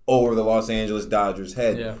over the Los Angeles Dodgers'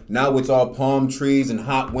 head. Yeah. Now it's all palm trees and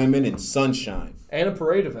hot women and sunshine. And a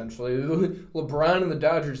parade eventually. LeBron and the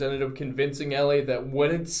Dodgers ended up convincing LA that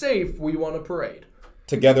when it's safe, we want a parade.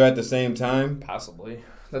 Together at the same time? Possibly.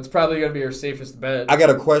 That's probably going to be our safest bet. I got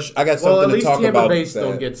a question. I got something to talk about. Tampa Bay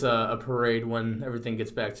still gets a parade when everything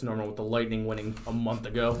gets back to normal with the Lightning winning a month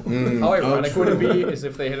ago. How ironic would it be is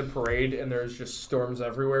if they had a parade and there's just storms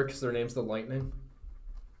everywhere because their name's the Lightning?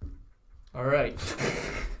 All right.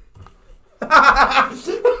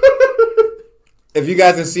 If you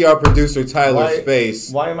guys can see our producer Tyler's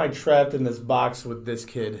face. Why am I trapped in this box with this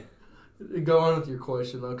kid? Go on with your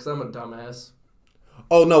question, though, because I'm a dumbass.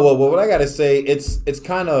 Oh, no. Well, what I got to say, it's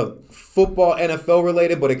kind of football, NFL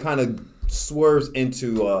related, but it kind of swerves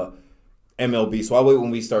into MLB. So I'll wait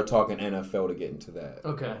when we start talking NFL to get into that.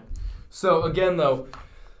 Okay. So, again, though,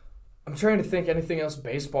 I'm trying to think anything else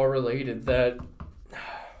baseball related that...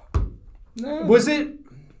 Was it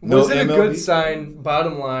a good sign,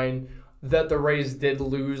 bottom line, that the Rays did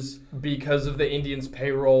lose because of the Indians'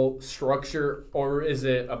 payroll structure, or is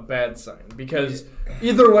it a bad sign? Because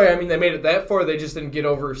either way, I mean, they made it that far, they just didn't get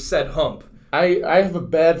over said hump. I have a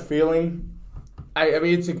bad feeling. I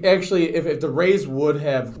mean, it's actually, if the Rays would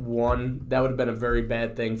have won, that would have been a very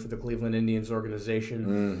bad thing for the Cleveland Indians organization.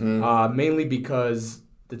 Mm-hmm. Mainly because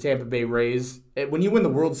the Tampa Bay Rays. When you win the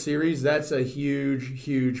World Series, that's a huge,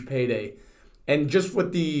 huge payday. And just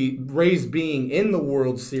with the Rays being in the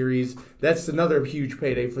World Series, that's another huge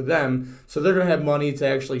payday for them. So they're going to have money to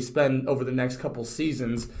actually spend over the next couple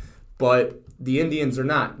seasons. But the Indians are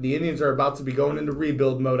not. The Indians are about to be going into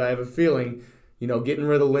rebuild mode, I have a feeling. Getting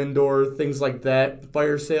rid of Lindor, things like that,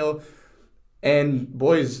 fire sale. And,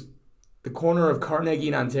 boys, the corner of Carnegie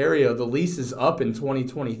and Ontario, the lease is up in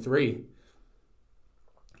 2023.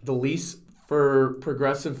 The lease for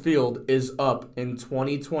Progressive Field is up in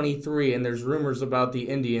 2023, and there's rumors about the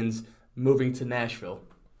Indians moving to Nashville.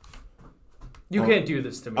 You can't do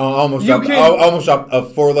this to me. I almost dropped a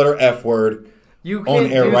 4-letter F word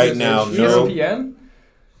on air right now. No. ESPN?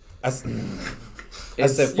 I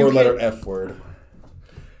said 4-letter F word.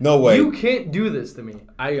 No way. You can't do this to me.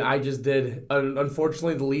 I just did.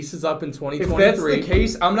 Unfortunately, the lease is up in 2023. If that's the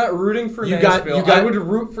case, I'm not rooting for Nashville. I would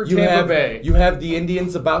root for Tampa Bay. You have the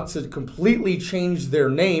Indians about to completely change their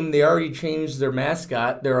name. They already changed their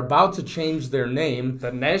mascot. They're about to change their name.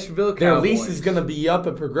 The Nashville Cowboys. Their lease is going to be up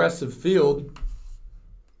at Progressive Field.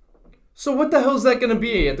 So what the hell is that going to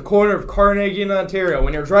be at the corner of Carnegie and Ontario?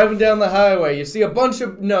 When you're driving down the highway, you see a bunch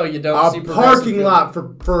of... No, you don't see a parking lot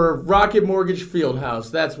for Rocket Mortgage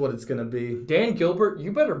Fieldhouse. That's what it's going to be. Dan Gilbert,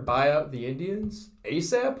 you better buy out the Indians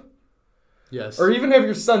ASAP. Yes. Or even have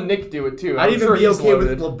your son Nick do it, too. I'd even be okay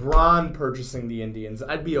with LeBron purchasing the Indians.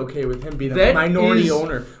 I'd be okay with him being a minority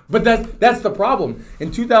owner. But that's the problem.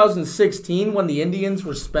 In 2016, when the Indians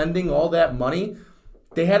were spending all that money,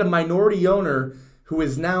 they had a minority owner who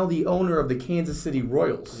is now the owner of the Kansas City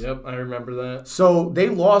Royals. Yep, I remember that. So they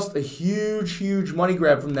lost a huge, huge money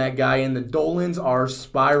grab from that guy, and the Dolans are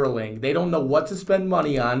spiraling. They don't know what to spend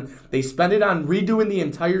money on. They spend it on redoing the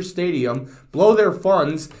entire stadium, blow their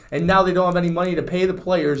funds, and now they don't have any money to pay the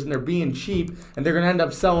players, and they're being cheap, and they're going to end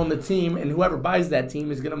up selling the team, and whoever buys that team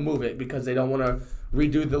is going to move it because they don't want to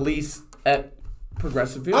redo the lease at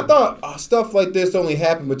Progressive Field. I thought stuff like this only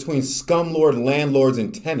happened between scumlord landlords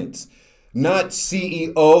and tenants. Not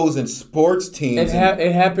CEOs and sports teams.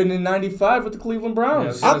 It happened in '95 with the Cleveland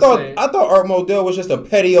Browns. I thought Art Modell was just a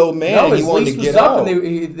petty old man and he wanted to get out.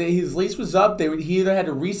 His lease was up. He either had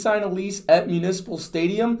to re-sign a lease at Municipal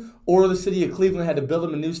Stadium or the city of Cleveland had to build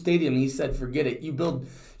him a new stadium. And he said, "Forget it. You build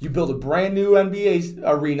a brand new NBA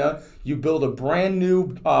arena. You build a brand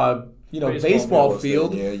new baseball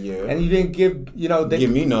field, and you didn't give me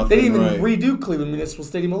nothing. They didn't even redo Cleveland Municipal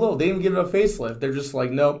Stadium a little. They didn't even give it a facelift. They're just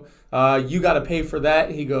like, nope, you got to pay for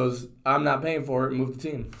that. He goes, I'm not paying for it. Move the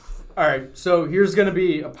team. All right, so here's going to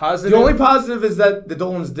be a positive. The only positive is that the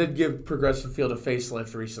Dolans did give Progressive Field a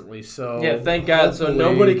facelift recently. So yeah, thank God. So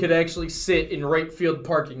nobody could actually sit in right field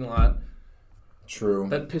parking lot. True.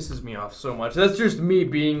 That pisses me off so much. That's just me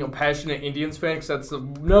being a passionate Indians fan because that's the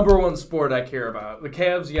number one sport I care about. The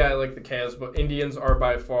Cavs, yeah, I like the Cavs, but Indians are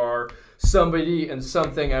by far somebody and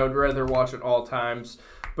something I would rather watch at all times.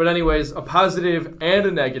 But anyways, a positive and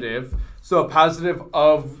a negative. So a positive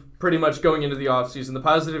of pretty much going into the offseason. The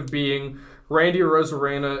positive being Randy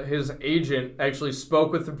Arozarena, his agent, actually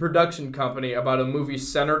spoke with the production company about a movie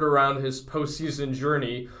centered around his postseason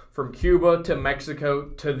journey from Cuba to Mexico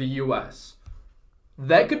to the U.S.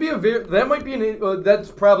 That could be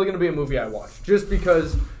that's probably going to be a movie I watch. Just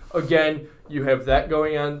because, again, you have that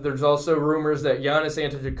going on. There's also rumors that Giannis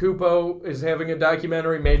Antetokounmpo is having a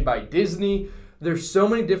documentary made by Disney. There's so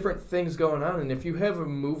many different things going on. And if you have a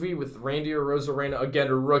movie with Randy Arozarena, again,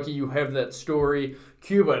 a rookie, you have that story,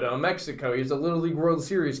 Cuba to Mexico. He's a Little League World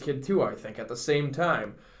Series kid too, I think, at the same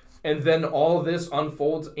time. And then all this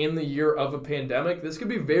unfolds in the year of a pandemic. This could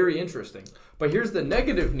be very interesting. But here's the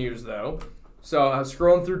negative news, though. So I was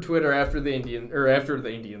scrolling through Twitter after the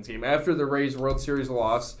Indians game, after the Rays World Series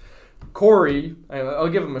loss. Corey, I'll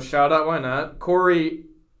give him a shout out. Why not? Corey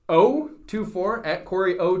O24 at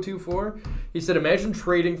Corey O24. He said, "Imagine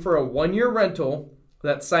trading for a 1-year rental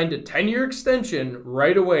that signed a 10-year extension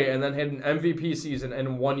right away and then had an MVP season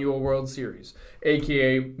and won you a World Series,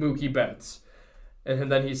 aka Mookie Betts."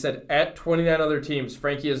 And then he said, "At 29 other teams,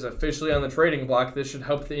 Frankie is officially on the trading block. This should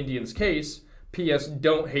help the Indians' case. P.S.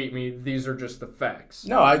 Don't hate me. These are just the facts."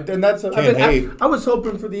 No, I was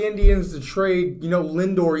hoping for the Indians to trade,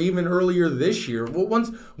 Lindor even earlier this year. Well,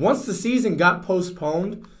 once the season got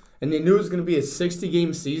postponed and they knew it was going to be a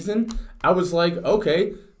 60-game season, I was like,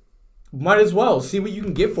 okay, might as well see what you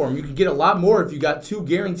can get for him. You can get a lot more if you got 2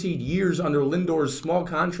 guaranteed years under Lindor's small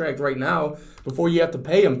contract right now before you have to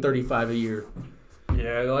pay him $35 a year.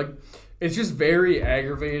 Yeah, it's just very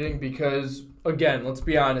aggravating because, again, let's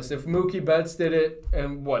be honest. If Mookie Betts did it,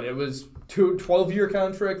 and it was 12-year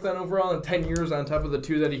contract then overall, and 10 years on top of the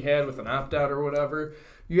 2 that he had with an opt-out or whatever,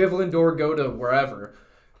 you have Lindor go to wherever.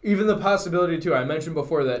 even the possibility, too, I mentioned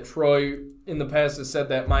before that Troy in the past has said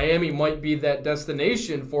that Miami might be that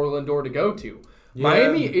destination for Lindor to go to. Yeah.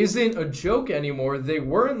 Miami isn't a joke anymore. They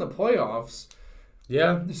were in the playoffs.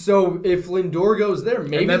 Yeah. So if Lindor goes there,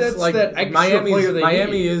 maybe that's like that extra player they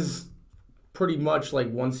Miami need. is pretty much like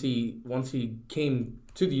once he came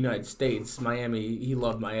to the United States, Miami, he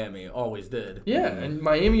loved Miami, always did. Yeah, and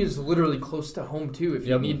Miami is literally close to home too if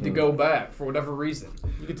you need to go back for whatever reason.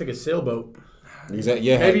 You could take a sailboat. Exactly.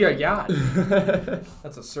 Yeah. Maybe a yacht.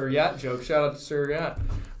 That's a Sir Yacht joke. Shout out to Sir Yacht.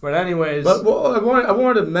 But anyways. But I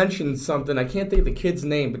wanted to mention something. I can't think of the kid's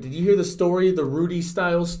name, but did you hear the story, the Rudy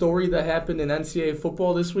Styles story that happened in NCAA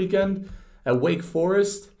football this weekend at Wake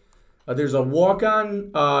Forest? There's a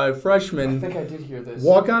walk-on freshman. I think I did hear this.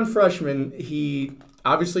 Walk-on freshman. He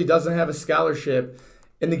obviously doesn't have a scholarship.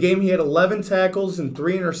 In the game, he had 11 tackles and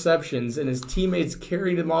 3 interceptions, and his teammates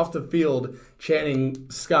carried him off the field chanting,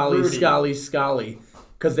 "Scully, Scully, Scully,"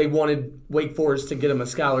 because they wanted Wake Forest to get him a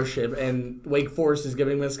scholarship, and Wake Forest is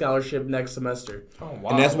giving him a scholarship next semester. Oh,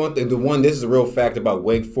 wow. And that's one thing. This is a real fact about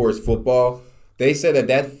Wake Forest football. They said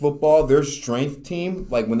that football, their strength team,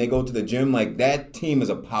 like when they go to the gym, like that team is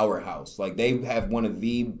a powerhouse. Like they have one of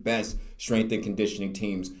the best strength and conditioning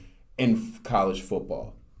teams in college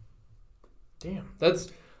football. Damn,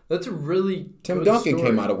 that's a really Tim good Duncan story.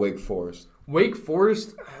 came out of Wake Forest. Wake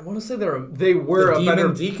Forest, I want to say they were the a better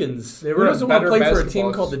Demon Deacons. They were Who doesn't a want to better play for a basketball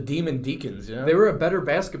team called the Demon Deacons? You know? They were a better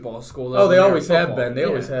basketball school. Oh, they than always have football. been. They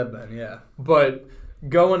always have been. Yeah. But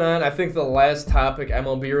going on, I think the last topic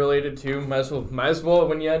MLB related too. Might as well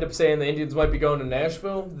when you end up saying the Indians might be going to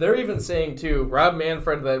Nashville. They're even saying too. Rob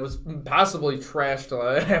Manfred that was possibly trashed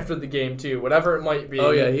after the game too. Whatever it might be.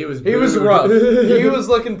 Oh yeah, he was rough. He was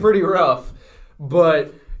looking pretty rough.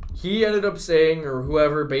 But he ended up saying, or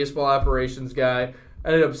whoever, baseball operations guy,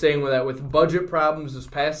 ended up saying that with budget problems this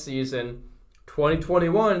past season,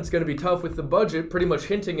 2021, it's going to be tough with the budget, pretty much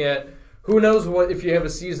hinting at who knows what if you have a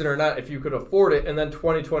season or not, if you could afford it, and then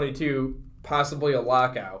 2022, possibly a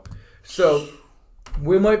lockout. So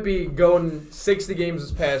we might be going 60 games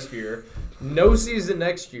this past year. No season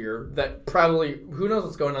next year. That probably, who knows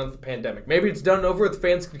what's going on with the pandemic. Maybe it's done over with,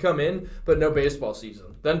 fans can come in, but no baseball season.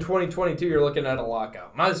 Then 2022, you're looking at a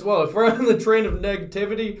lockout. Might as well. If we're on the train of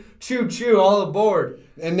negativity, choo-choo, all aboard.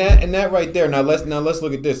 And that right there. Now let's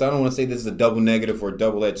look at this. I don't want to say this is a double negative or a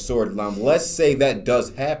double-edged sword. Let's say that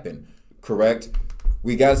does happen, correct?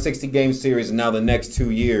 We got a 60-game series, and now the next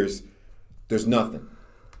 2 years, there's nothing.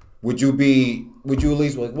 Would you at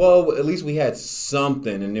least be like, well, at least we had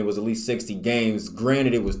something and it was at least 60 games.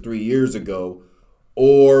 Granted, it was 3 years ago.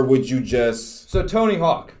 Or would you just... So Tony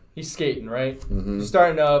Hawk, he's skating, right? Mm-hmm. He's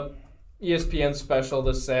starting up ESPN special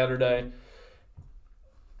this Saturday.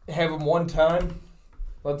 Have him one time.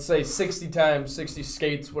 Let's say 60 times, 60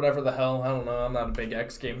 skates, whatever the hell. I don't know. I'm not a big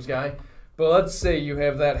X Games guy. But let's say you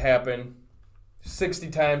have that happen.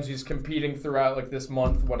 60 times he's competing throughout like this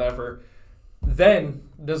month, whatever. Then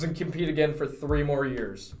doesn't compete again for 3 more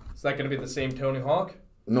years. Is that going to be the same Tony Hawk?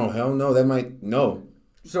 No, hell no. That might... No.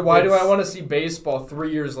 So why do I want to see baseball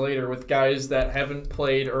 3 years later with guys that haven't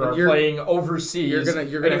played or are playing overseas?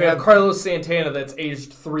 You're gonna have Carlos Santana that's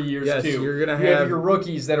aged 3 years yes, too. You're gonna you have your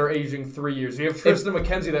rookies that are aging 3 years. You have Tristan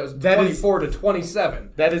McKenzie that was 24 to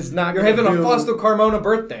 27. That is not. You're having a Fausto Carmona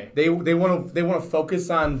birthday. They want to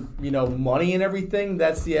focus on money and everything.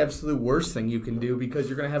 That's the absolute worst thing you can do because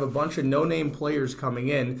you're gonna have a bunch of no-name players coming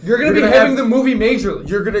in. You're gonna be having the movie Major League.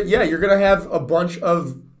 You're gonna have a bunch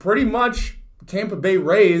of pretty much Tampa Bay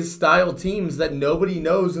Rays style teams that nobody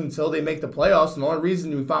knows until they make the playoffs, and the only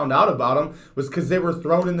reason we found out about them was because they were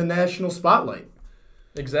thrown in the national spotlight.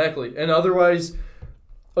 Exactly. And otherwise,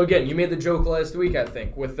 again, you made the joke last week, I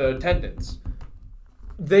think, with the attendance.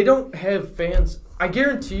 They don't have fans. I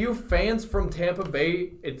guarantee you fans from Tampa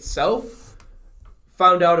Bay itself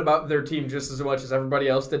found out about their team just as much as everybody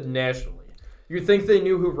else did nationally. You think they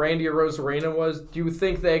knew who Randy Arozarena was? Do you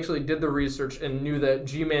think they actually did the research and knew that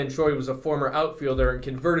G-Man Choi was a former outfielder and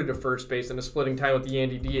converted to first base and is splitting time with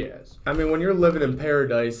Yandy Diaz? I mean, when you're living in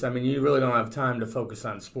paradise, you really don't have time to focus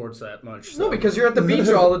on sports that much. So. No, because you're at the beach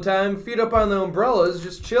all the time, feet up on the umbrellas,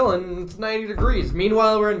 just chilling, and it's 90 degrees.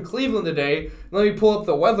 Meanwhile, we're in Cleveland today. Let me pull up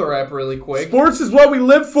the weather app really quick. Sports is what we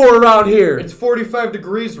live for around here. It's 45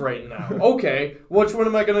 degrees right now. Okay, which one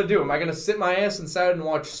am I going to do? Am I going to sit my ass inside and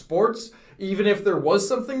watch sports? Even if there was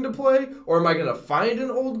something to play? Or am I going to find an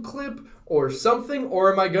old clip or something?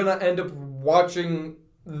 Or am I going to end up watching...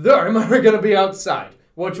 Am I going to be outside?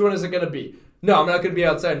 Which one is it going to be? No, I'm not going to be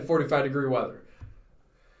outside in 45-degree weather.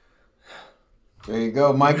 There you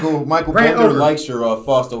go. Michael Bolter likes your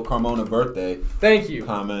Fausto Carmona birthday. Thank you.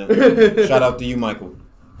 Comment. Shout out to you, Michael.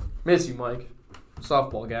 Miss you, Mike.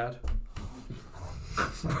 softball god.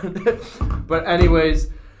 But anyways,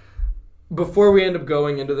 before we end up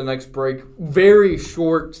going into the next break, very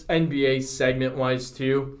short NBA segment-wise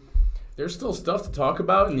too. There's still stuff to talk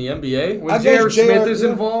about in the NBA. When J.R. Smith is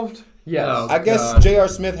involved, yes. Oh, I guess God. J.R.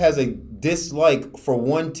 Smith has a dislike for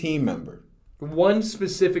one team member. One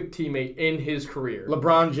specific teammate in his career.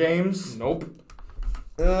 LeBron James. Nope.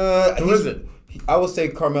 Who is it? I would say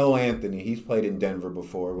Carmelo Anthony. He's played in Denver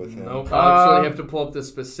before with him. Nope. I actually have to pull up the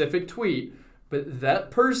specific tweet. But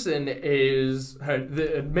that person is...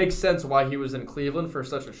 It makes sense why he was in Cleveland for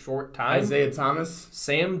such a short time. Isaiah Thomas.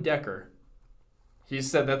 Sam Decker. He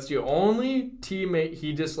said that's the only teammate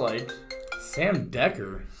he disliked. Sam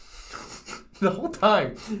Decker. The whole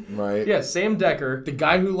time. Right. Yeah, Sam Decker. The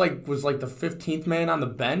guy who was the 15th man on the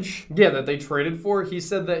bench. Yeah, that they traded for. He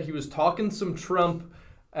said that he was talking some Trump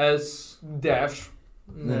as dash.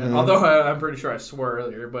 Although I'm pretty sure I swore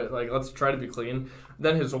earlier, but let's try to be clean.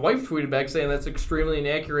 Then his wife tweeted back saying that's extremely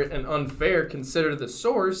inaccurate and unfair. Consider the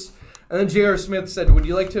source. And then J.R. Smith said, "Would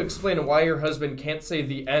you like to explain why your husband can't say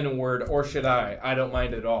the N-word, or should I? I don't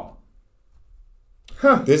mind at all."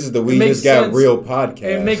 This is the We Just Got Real podcast.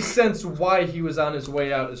 It makes sense why he was on his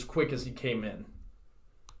way out as quick as he came in.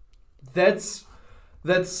 That's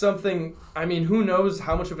something. I mean, who knows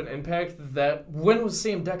how much of an impact that. When was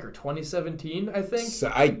Sam Decker? 2017, I think. So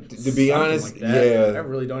to be honest, like that. yeah. I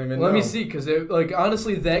really don't even know. Let me see, because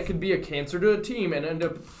honestly, that could be a cancer to a team and end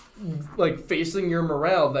up facing your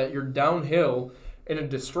morale that you're downhill in a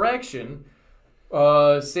distraction.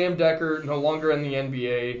 Sam Decker no longer in the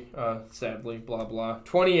NBA, sadly, blah blah.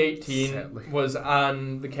 2018 was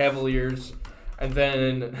on the Cavaliers, and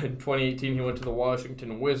then in 2018 he went to the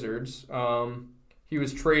Washington Wizards. He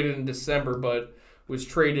was traded in December, but was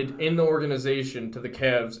traded in the organization to the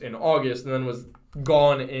Cavs in August, and then was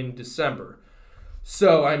gone in December.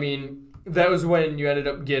 So, I mean, that was when you ended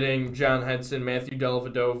up getting John Henson, Matthew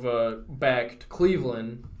Dellavedova back to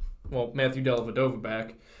Cleveland. Well, Matthew Dellavedova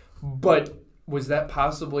back. But was that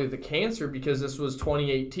possibly the cancer? Because this was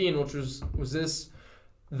 2018, which was this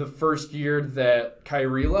the first year that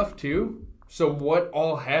Kyrie left too? So what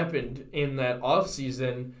all happened in that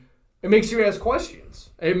offseason? It makes you ask questions.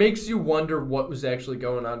 It makes you wonder what was actually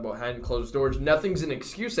going on behind closed doors. Nothing's an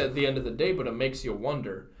excuse at the end of the day, but it makes you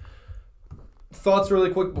wonder. Thoughts really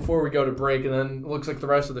quick before we go to break, and then it looks like the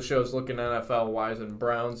rest of the show is looking NFL-wise and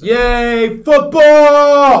Browns. Yay,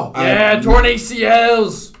 football! Yeah, torn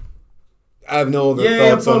ACLs! I have no other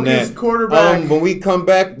thoughts on that. Quarterback. When we come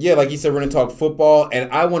back, like you said, we're going to talk football,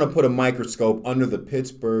 and I want to put a microscope under the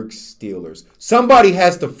Pittsburgh Steelers. Somebody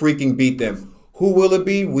has to freaking beat them. Who will it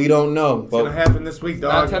be? We don't know. It's going to happen this week,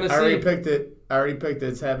 dog. Not Tennessee. I already picked it.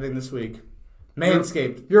 It's happening this week.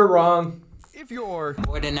 Manscaped. You're wrong. If you're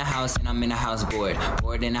Bored in the house and I'm in the house bored.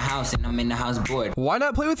 Bored in the house and I'm in the house bored. why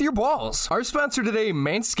not play with your balls? Our sponsor today,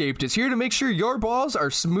 Manscaped, is here to make sure your balls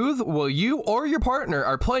are smooth while you or your partner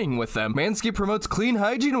are playing with them. Manscaped promotes clean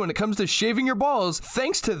hygiene when it comes to shaving your balls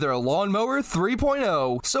thanks to their Lawnmower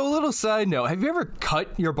 3.0. So a little side note, have you ever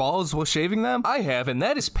cut your balls while shaving them? I have, and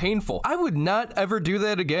that is painful. I would not ever do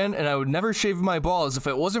that again, and I would never shave my balls if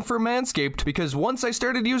it wasn't for Manscaped, because once I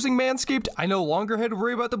started using Manscaped, I no longer had to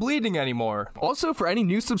worry about the bleeding anymore. Also, for any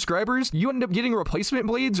new subscribers, you end up getting replacement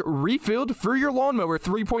blades refilled for your Lawnmower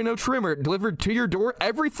 3.0 trimmer delivered to your door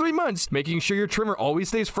every 3 months, making sure your trimmer always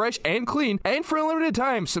stays fresh and clean. And for a limited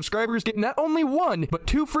time, subscribers get not only 1, but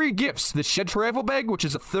 2 free gifts: the Shed Travel Bag, which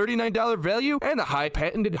is a $39 value, and the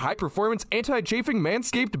high-patented, high-performance, anti-chafing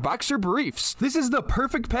Manscaped Boxer Briefs. This is the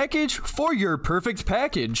perfect package for your perfect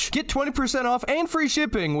package. Get 20% off and free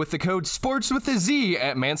shipping with the code SPORTSWITHAZ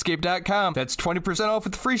at manscaped.com. That's 20% off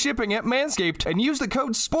with free shipping at Manscaped, and use the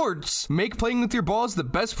code SPORTS. Make playing with your balls the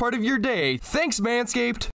best part of your day. Thanks,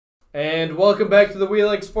 Manscaped. And welcome back to the We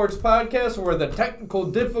Like Sports podcast, where the technical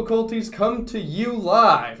difficulties come to you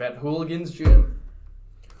live at Hooligans Gym.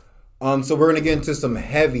 So we're gonna get into some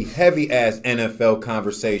heavy ass NFL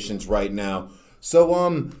conversations right now.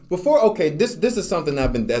 So this is something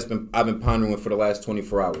I've been pondering with for the last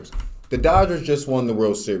 24 hours. The Dodgers just won the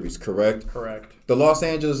World Series, correct? Correct. The Los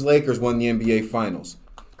Angeles Lakers won the NBA Finals.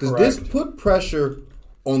 Does this put pressure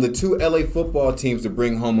on the 2 LA football teams to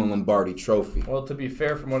bring home a Lombardi trophy? Well, to be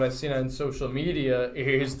fair, from what I've seen on social media,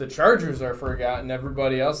 is the Chargers are forgotten.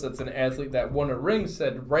 Everybody else that's an athlete that won a ring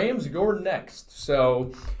said, Rams, you're next.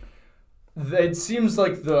 So it seems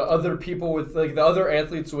like the other people with, like, the other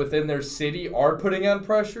athletes within their city are putting on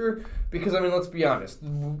pressure because, I mean, let's be honest.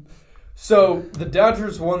 So the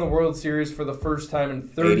Dodgers won the World Series for the first time in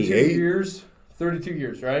 32 years. 32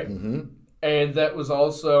 years, right? Mm-hmm. And that was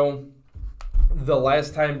also the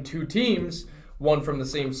last time 2 teams won from the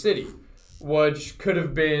same city. which could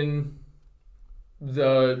have been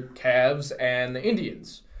the Cavs and the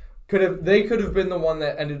Indians. They could have been the one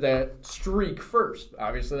that ended that streak first.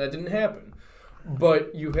 Obviously, that didn't happen.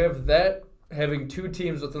 But you have that having two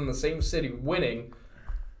teams within the same city winning.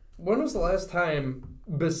 When was the last time,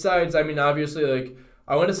 besides, I mean, obviously, like,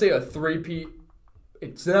 I want to say a three-peat.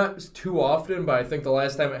 It's not too often, but I think the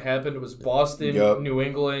last time it happened, it was Boston, New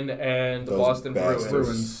England, and the Boston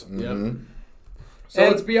Bruins. Mm-hmm. Yep. So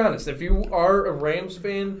let's be honest. If you are a Rams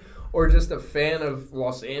fan or just a fan of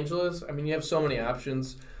Los Angeles, I mean, you have so many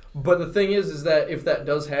options. But the thing is that if that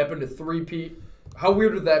does happen to three-peat, how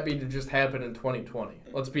weird would that be to just happen in 2020?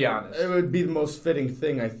 Let's be honest. It would be the most fitting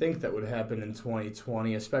thing, I think, that would happen in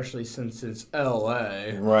 2020, especially since it's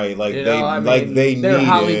L.A. Right, like they're need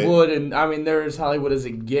Hollywood, it. and I mean they're as Hollywood as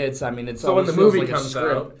it gets. I mean, it's so when the movie comes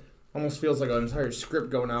out, almost feels like an entire script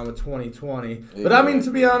going on with 2020. Yeah. But I mean,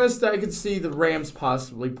 to be honest, I could see the Rams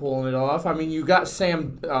possibly pulling it off. I mean, you got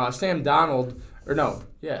Sam Donald, Aaron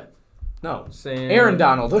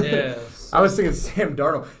Donald. Yes. I was thinking Sam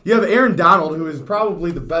Darnold. You have Aaron Donald, who is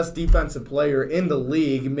probably the best defensive player in the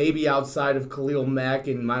league, maybe outside of Khalil Mack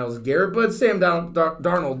and Myles Garrett, but Sam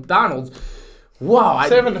Donald's. Wow.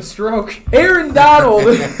 He's having a stroke. Aaron Donald.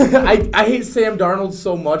 I hate Sam Darnold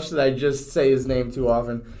so much that I just say his name too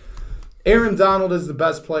often. Aaron Donald is the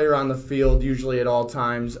best player on the field, usually at all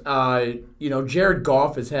times. Jared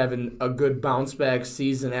Goff is having a good bounce-back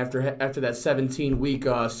season after that 17-week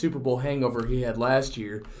Super Bowl hangover he had last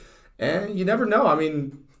year. And you never know. I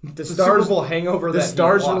mean, the Super Bowl hangover. The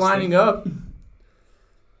stars are lining up.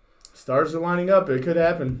 Stars are lining up. It could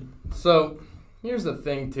happen. So here's the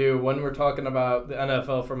thing, too. When we're talking about the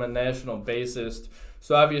NFL from a national basis,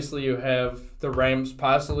 so obviously you have the Rams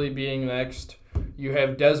possibly being next. You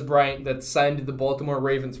have Dez Bryant that's signed to the Baltimore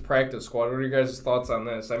Ravens practice squad. What are your guys' thoughts on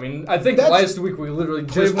this? I mean, I think last week we literally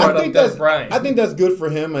just brought up Dez Bryant. I think that's good for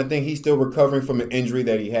him. I think he's still recovering from an injury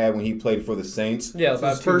that he had when he played for the Saints. Yeah, it's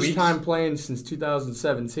his first time playing since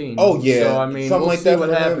 2017. Oh yeah, so I mean, something like that.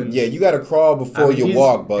 What happens. Yeah, you got to crawl before you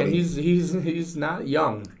walk, buddy. And he's not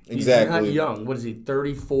young. Exactly. He's not young. What is he?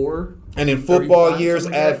 34. And in football years,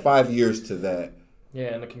 add 5 years to that.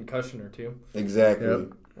 Yeah, and a concussion or two. Exactly.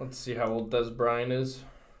 Yep. Let's see how old Dez Bryant is.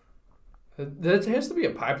 That has to be a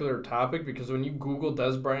popular topic because when you Google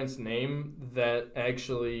Dez Bryant's name, that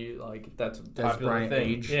actually, that's a popular Bryant thing.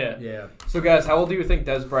 Age. Yeah. So, guys, how old do you think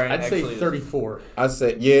Dez Bryant I'd actually say 34. is? I'd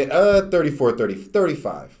say, 34,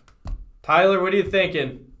 35. Tyler, what are you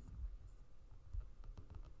thinking?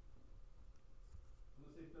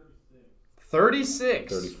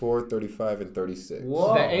 36. 34, 35, and 36.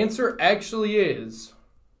 Whoa. The answer actually is,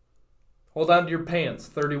 hold on to your pants,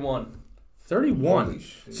 31. 31.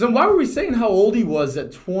 So why were we saying how old he was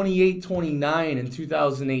at 28, 29 in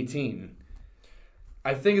 2018?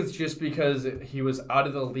 I think it's just because he was out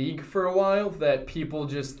of the league for a while that people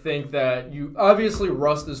just think that you... Obviously,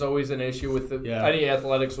 rust is always an issue with any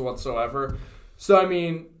athletics whatsoever. So, I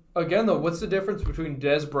mean, again, though, what's the difference between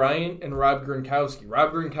Dez Bryant and Rob Gronkowski?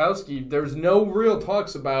 Rob Gronkowski, there's no real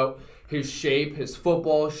talks about his shape, his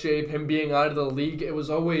football shape, him being out of the league. It was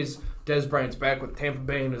always... Dez Bryant's back with Tampa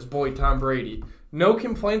Bay and his boy Tom Brady. No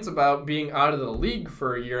complaints about being out of the league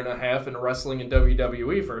for a year and a half and wrestling in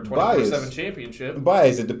WWE for a 24/7 championship.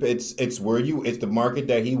 Bias. It's the market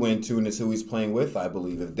that he went to and it's who he's playing with, I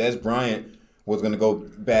believe. If Dez Bryant was going to go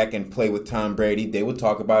back and play with Tom Brady, they would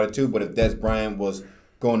talk about it too. But if Dez Bryant was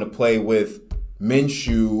going to play with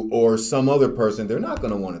Minshew or some other person, they're not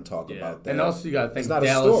going to want to talk about that. And also you got to think it's not a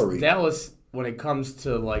story. Dallas, when it comes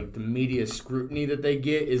to the media scrutiny that they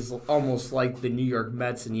get, is almost like the New York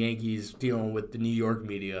Mets and Yankees dealing with the New York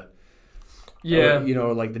media. Yeah.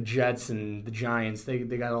 Like the Jets and the Giants, they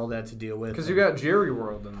got all that to deal with. Because you got Jerry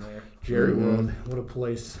World in there. Jerry World, what a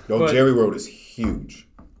place. Jerry World is huge.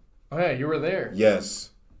 Oh, yeah, you were there. Yes,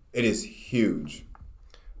 it is huge.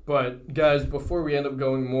 But, guys, before we end up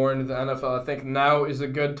going more into the NFL, I think now is a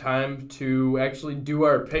good time to actually do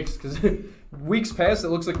our picks because weeks past, it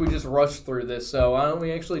looks like we just rushed through this. So why don't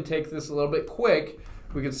we actually take this a little bit quick?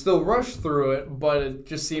 We could still rush through it, but it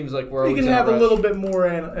just seems like we're always We can have a little bit more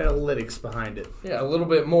analytics behind it. Yeah, a little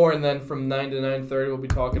bit more, and then from 9 to 9:30, we'll be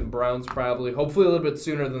talking Browns probably. Hopefully a little bit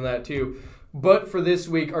sooner than that, too. But for this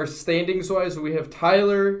week, our standings-wise, we have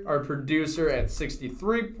Tyler, our producer, at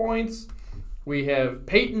 63 points. We have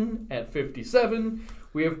Peyton at 57.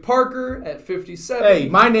 We have Parker at 57. Hey,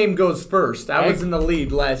 my name goes first. I was in the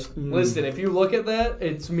lead last... Listen, if you look at that,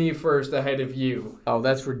 it's me first ahead of you. Oh,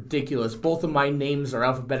 that's ridiculous. Both of my names are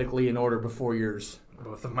alphabetically in order before yours.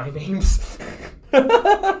 Both of my names? You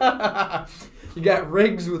got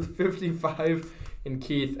Riggs with 55 and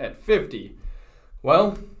Keith at 50.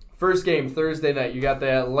 Well, First game, Thursday night. You got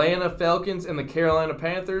the Atlanta Falcons and the Carolina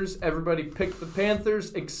Panthers. Everybody picked the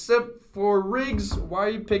Panthers except for Riggs. Why are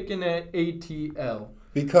you picking at ATL?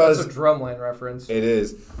 Because that's a Drumline reference. It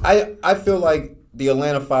is. I feel like the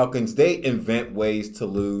Atlanta Falcons, they invent ways to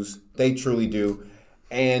lose. They truly do.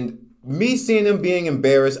 And me seeing them being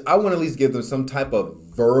embarrassed, I want to at least give them some type of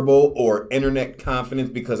verbal or internet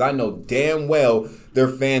confidence because I know damn well their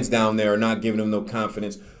fans down there are not giving them no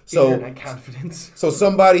confidence. So, internet confidence. So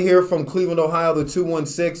somebody here from Cleveland, Ohio, the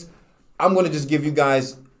 216, I'm going to just give you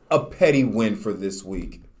guys a petty win for this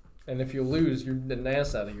week. And if you lose, you're an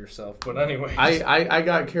ass out of yourself. But anyway, I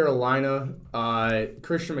got Carolina.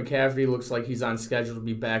 Christian McCaffrey looks like he's on schedule to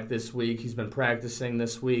be back this week. He's been practicing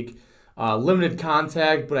this week. Limited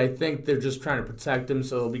contact, but I think they're just trying to protect him,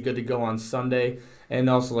 so it'll be good to go on Sunday. And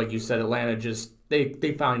also, like you said, Atlanta just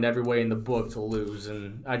they find every way in the book to lose,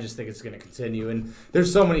 and I just think it's going to continue. And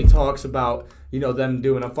there's so many talks about them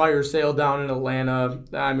doing a fire sale down in Atlanta.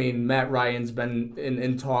 I mean, Matt Ryan's been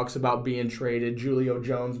in talks about being traded. Julio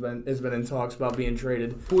Jones has been in talks about being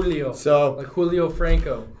traded. Julio, so like Julio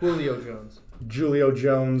Franco, Julio Jones. Julio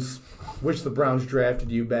Jones. Wish the Browns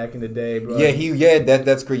drafted you back in the day, bro.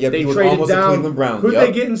 That's great. Yeah, they he was traded almost down. a Cleveland Brown. Who'd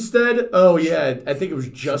they get instead? Oh yeah, I think it was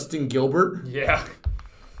Justin Gilbert. Yeah.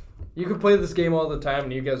 You could play this game all the time,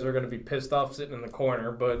 and you guys are going to be pissed off sitting in the corner,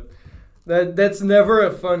 but that's never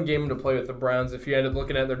a fun game to play with the Browns if you end up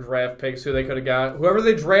looking at their draft picks, who they could have got. Whoever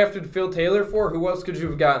they drafted Phil Taylor for, who else could you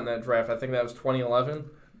have gotten that draft? I think that was 2011.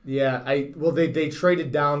 Yeah, they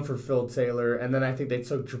traded down for Phil Taylor, and then I think they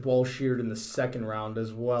took Jabal Sheard in the second round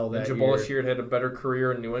as well that year. Jabal Sheard had a better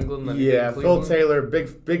career in New England than Phil Taylor,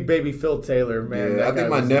 big baby Phil Taylor, man. Yeah, I think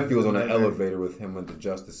my nephew was on an elevator with him at the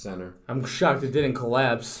Justice Center. I'm shocked it didn't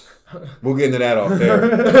collapse. We'll get into that off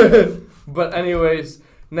there. But anyways,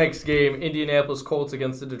 next game, Indianapolis Colts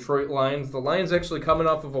against the Detroit Lions. The Lions actually coming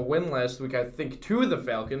off of a win last week, I think, to the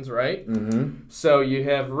Falcons, right? Mm-hmm. So you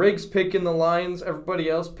have Riggs picking the Lions, everybody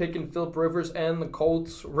else picking Philip Rivers and the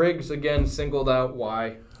Colts. Riggs, again, singled out.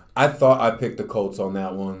 Why? I thought I picked the Colts on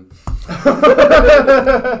that one.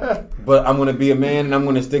 But I'm going to be a man, and I'm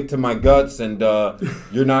going to stick to my guts, and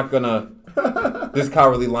you're not going to... This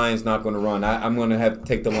cowardly Lion's not going to run. I'm going to have to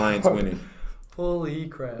take the Lions winning. Holy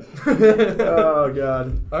crap. Oh,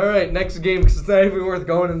 God. All right, next game, because it's not even worth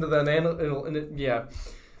going into the...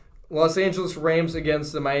 Los Angeles Rams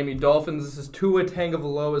against the Miami Dolphins. This is Tua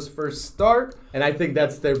Tagovailoa's first start. And I think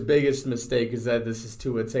that's their biggest mistake is that this is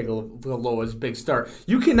Tua Tagovailoa's big start.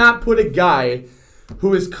 You cannot put a guy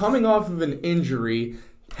who is coming off of an injury,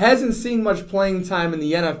 hasn't seen much playing time in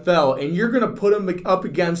the NFL, and you're going to put him up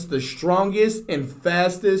against the strongest and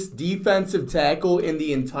fastest defensive tackle in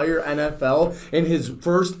the entire NFL in his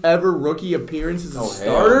first ever rookie appearance as a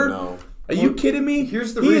starter? No. Are you kidding me?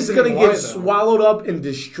 He's going to get swallowed up and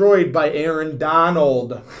destroyed by Aaron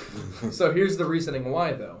Donald. So here's the reasoning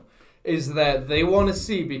why, though, is that they want to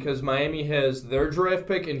see, because Miami has their draft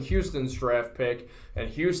pick and Houston's draft pick, and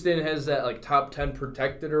Houston has that top 10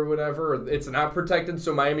 protected or whatever. It's not protected,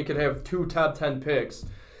 so Miami could have 2 top 10 picks.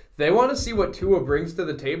 They want to see what Tua brings to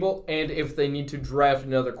the table and if they need to draft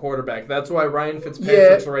another quarterback. That's why Ryan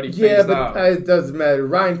Fitzpatrick's already phased out. Yeah, but it doesn't matter.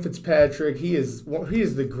 Ryan Fitzpatrick, he is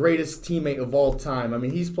the greatest teammate of all time. I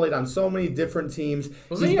mean, he's played on so many different teams.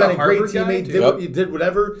 He's been a great teammate. He did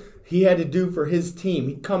whatever he had to do for his team.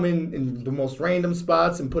 He'd come in the most random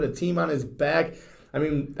spots and put a team on his back. I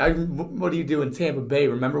mean, what do you do in Tampa Bay?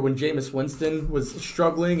 Remember when Jameis Winston was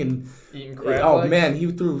struggling and eating crab oh legs? Man, he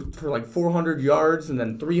threw for 400 yards and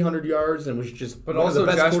then 300 yards and was just but one also of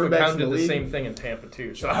the best Josh quarterbacks McCown in the did the league. same thing in Tampa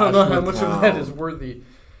too. So I don't know how much of that is worthy.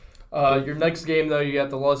 Your next game though, you got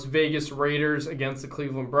the Las Vegas Raiders against the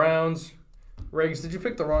Cleveland Browns. Riggs, did you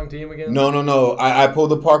pick the wrong team again? No. I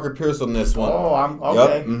pulled the Parker Pierce on this one. Oh, I'm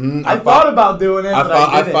okay. Yep. Mm-hmm. I thought about doing it, but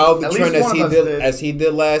I didn't. I followed the At trend least as he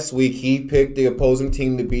did last week. He picked the opposing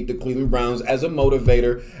team to beat the Cleveland Browns as a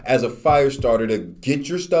motivator, as a fire starter to get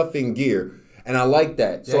your stuff in gear, and I like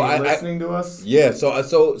that. Yeah, so you listening to us? Yeah. So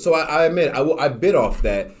I admit I bit off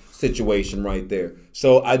that situation right there.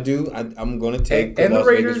 So I'm going to take and the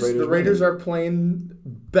Raiders. Raiders. The Raiders are playing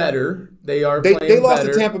better. They lost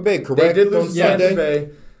to Tampa Bay, correct? They did lose to Tampa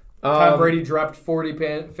Bay. Tom Brady dropped 40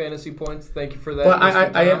 fantasy points. Thank you for that. But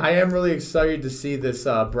I am really excited to see this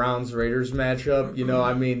Browns-Raiders matchup. You know,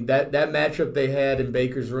 I mean, that matchup they had in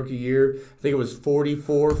Baker's rookie year, I think it was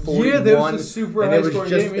 44-41. Yeah, that was a super high-scoring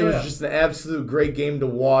game. It was just an absolute great game to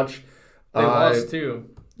watch. They lost, too.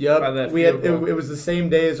 Yep, it was the same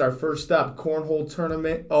day as our first stop cornhole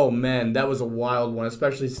tournament. Oh, man, that was a wild one,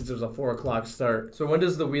 especially since it was a 4 o'clock start. So when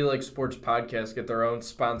does the We Like Sports podcast get their own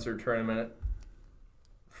sponsored tournament?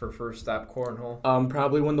 for first stop cornhole?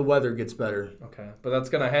 Probably when the weather gets better. Okay, but that's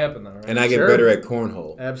gonna happen then, right? And I get Sure. better at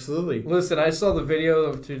cornhole. Absolutely. Listen, I saw the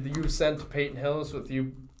video you sent to Peyton Hills with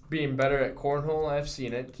you being better at cornhole. I've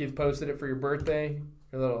seen it. Keith posted it for your birthday.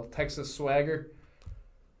 Your little Texas swagger.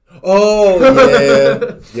 Oh,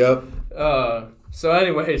 yeah. Yep. So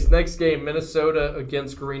anyways, next game, Minnesota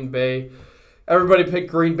against Green Bay. Everybody picked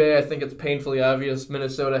Green Bay. I think it's painfully obvious.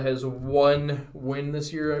 Minnesota has one win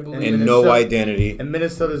this year, I believe. And no identity. And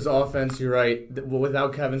Minnesota's offense, you're right,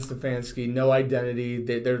 without Kevin Stefanski, no identity.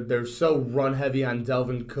 They're so run heavy on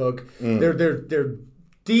Delvin Cook. They're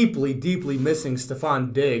deeply, deeply missing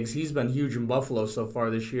Stephon Diggs. He's been huge in Buffalo so far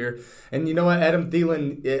this year. And you know what, Adam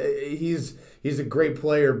Thielen, he's a great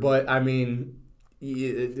player, but I mean,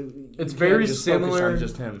 it's very similar. On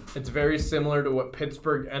just him. It's very similar to what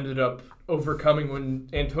Pittsburgh ended up overcoming when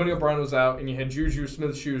Antonio Brown was out, and you had Juju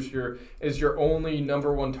Smith-Schuster as your only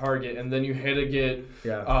number one target, and then you had to get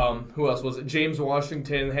who else was it? James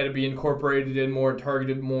Washington had to be incorporated in more,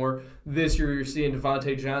 targeted more. This year you're seeing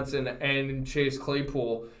Devontae Johnson and Chase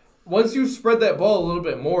Claypool. Once you spread that ball a little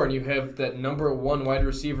bit more, and you have that number one wide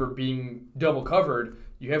receiver being double covered,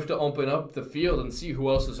 you have to open up the field and see who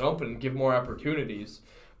else is open and give more opportunities.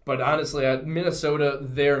 But honestly, at Minnesota,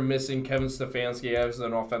 they're missing Kevin Stefanski as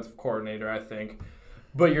an offensive coordinator, I think.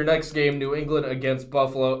 But your next game, New England against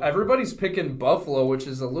Buffalo. Everybody's picking Buffalo, which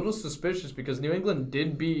is a little suspicious because New England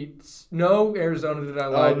did beat... No, Arizona did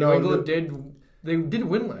not lie. New England did... They did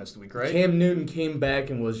win last week, right? Cam Newton came back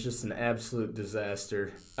and was just an absolute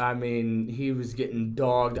disaster. I mean, he was getting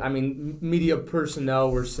dogged. I mean, media personnel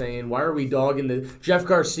were saying, why are we dogging the... Jeff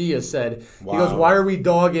Garcia said, He goes, why are we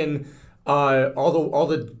dogging... all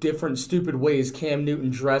the different stupid ways Cam Newton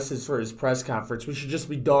dresses for his press conference. We should just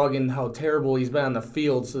be dogging how terrible he's been on the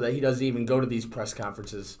field so that he doesn't even go to these press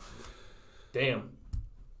conferences. Damn.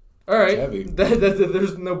 All right.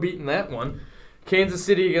 There's no beating that one. Kansas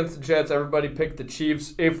City against the Jets. Everybody picked the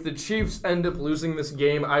Chiefs. If the Chiefs end up losing this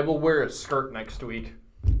game, I will wear a skirt next week.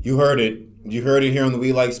 You heard it. You heard it here on the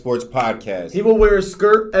We Like Sports podcast. He will wear a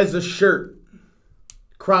skirt as a shirt.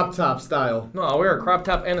 Crop top style. No, I'll wear a crop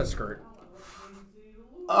top and a skirt.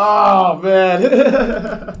 Oh,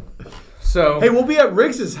 man. So hey, we'll be at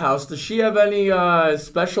Riggs's house. Does she have any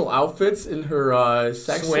special outfits in her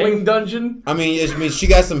sex swing dungeon? I mean, she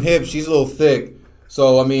got some hips. She's a little thick.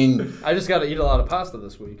 So, I mean... I just got to eat a lot of pasta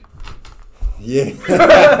this week. Yeah.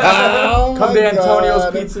 Come to Antonio's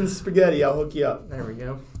Pizza and Spaghetti. I'll hook you up. There we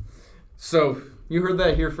go. So, you heard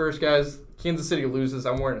that here first, guys. Kansas City loses.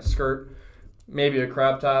 I'm wearing a skirt. Maybe a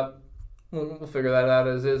crop top. We'll figure that out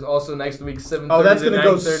as is. Also, next week, 7:30 Oh, that's going to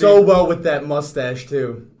go 9:30. so well with that mustache,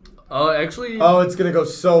 too. Actually... Oh, it's going to go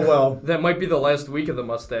so well. That might be the last week of the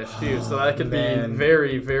mustache, too. So that could be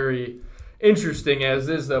very, very interesting as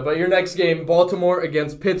is, though. But your next game, Baltimore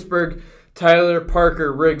against Pittsburgh. Tyler,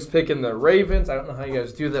 Parker, Riggs picking the Ravens. I don't know how you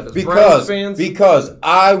guys do that as Browns fans. Because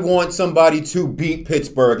I want somebody to beat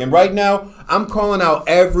Pittsburgh. And right now, I'm calling out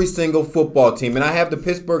every single football team. And I have the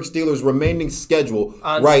Pittsburgh Steelers' remaining schedule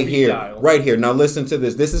right here. Dial. Right here. Now listen to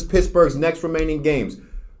this. This is Pittsburgh's next remaining games.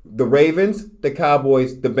 The Ravens, the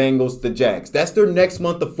Cowboys, the Bengals, the Jags. That's their next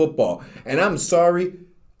month of football. And I'm sorry,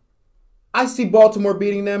 I see Baltimore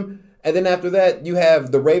beating them. And then after that, you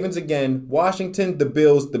have the Ravens again, Washington, the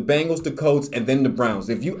Bills, the Bengals, the Colts, and then the Browns.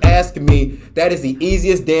 If you ask me, that is the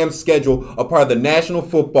easiest damn schedule a part of the National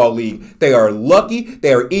Football League. They are lucky,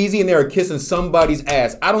 they are easy, and they are kissing somebody's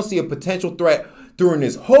ass. I don't see a potential threat during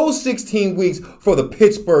this whole 16 weeks for the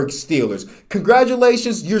Pittsburgh Steelers.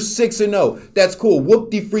 Congratulations, you're 6-0. That's cool.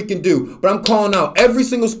 Whoop-de-freaking-do. But I'm calling out every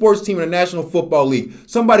single sports team in the National Football League.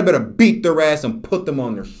 Somebody better beat their ass and put them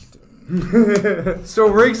on their... So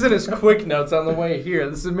Riggs in his quick notes on the way here.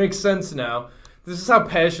 This makes sense now. This is how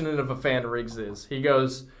passionate of a fan Riggs is. He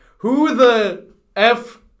goes, who the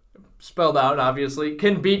F, spelled out obviously,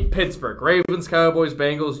 can beat Pittsburgh? Ravens, Cowboys,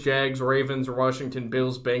 Bengals, Jags, Ravens, Washington,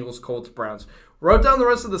 Bills, Bengals, Colts, Browns. Wrote down the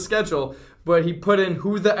rest of the schedule, but he put in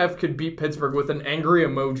who the F could beat Pittsburgh with an angry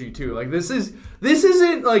emoji too. Like this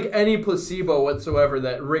isn't like any placebo whatsoever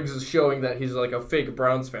that Riggs is showing that he's like a fake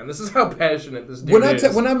Browns fan. This is how passionate this dude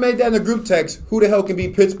is. When I made that in the group text, who the hell can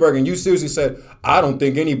beat Pittsburgh? And you seriously said, I don't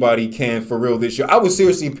think anybody can for real this year. I was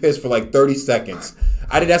seriously pissed for like 30 seconds.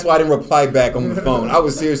 That's why I didn't reply back on the phone. I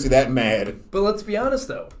was seriously that mad. But let's be honest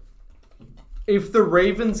though. If the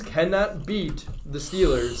Ravens cannot beat the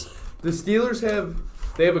Steelers have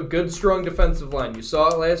a good, strong defensive line. You saw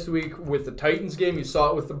it last week with the Titans game. You saw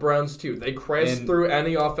it with the Browns, too. They crashed through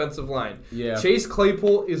any offensive line. Yeah. Chase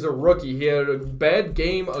Claypool is a rookie. He had a bad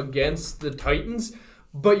game against the Titans,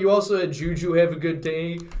 But you also had Juju have a good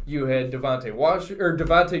day. You had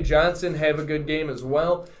Devontae Johnson have a good game as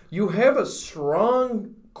well. You have a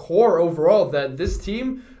strong core overall that this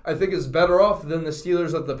team, I think, is better off than the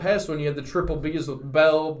Steelers of the past when you had the triple Bs with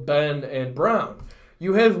Bell, Ben, and Brown.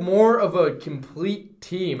 You have more of a complete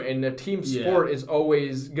team, and the team sport is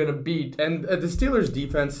always going to beat. And the Steelers'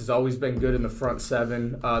 defense has always been good in the front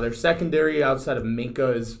seven. Their secondary outside of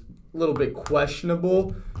Minka is a little bit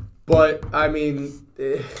questionable, but I mean,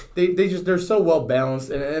 they're so well balanced.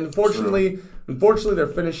 And unfortunately, they're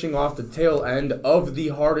finishing off the tail end of the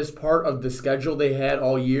hardest part of the schedule they had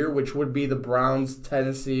all year, which would be the Browns,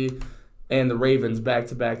 Tennessee, and the Ravens back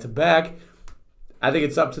to back to back. I think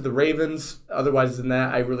it's up to the Ravens. Otherwise than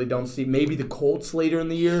that, I really don't see. Maybe the Colts later in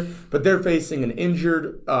the year, but they're facing an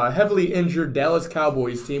heavily injured Dallas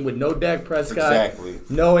Cowboys team with no Dak Prescott,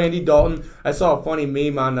 no Andy Dalton. I saw a funny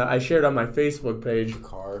meme I shared on my Facebook page.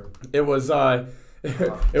 It was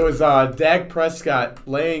Dak Prescott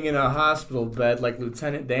laying in a hospital bed like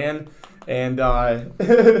Lieutenant Dan, and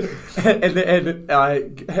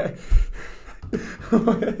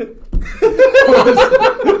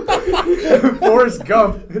Forrest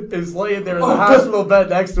Gump is laying there in the hospital bed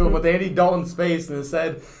next to him with Andy Dalton's face, and it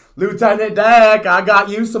said, "Lieutenant Dak, I got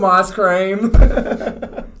you some ice cream."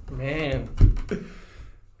 Man,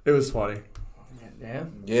 it was funny. Yeah.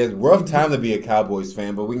 Yeah, it's a rough time to be a Cowboys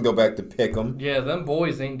fan, but we can go back to pick 'em. Yeah, them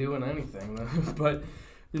boys ain't doing anything. But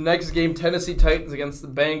the next game, Tennessee Titans against the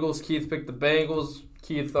Bengals. Keith picked the Bengals.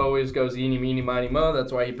 Keith always goes eeny, meeny, miny, mo.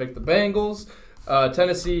 That's why he picked the Bengals.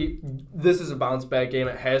 Tennessee, this is a bounce-back game.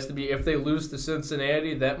 It has to be. If they lose to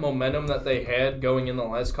Cincinnati, that momentum that they had going in the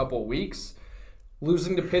last couple of weeks,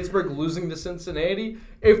 losing to Pittsburgh, losing to Cincinnati.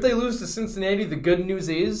 If they lose to Cincinnati, the good news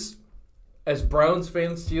is, as Browns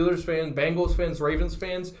fans, Steelers fans, Bengals fans, Ravens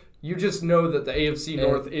fans, you just know that the AFC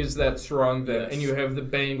North is that strong, and you have the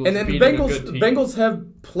Bengals and then beating the a good team. Bengals have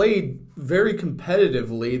played very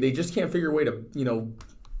competitively. They just can't figure a way to,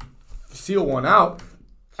 seal one out.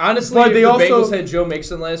 Honestly, but if they the also Bengals had Joe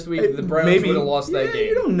Mixon last week, the Browns would have lost that game.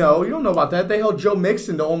 You don't know. You don't know about that. They held Joe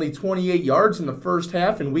Mixon to only 28 yards in the first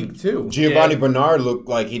half in week 2. Giovanni Bernard looked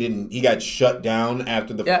like he got shut down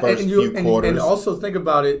after the first few quarters. And also think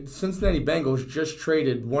about it, Cincinnati Bengals just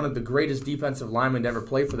traded one of the greatest defensive linemen to ever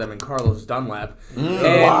play for them in Carlos Dunlap.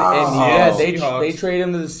 They trade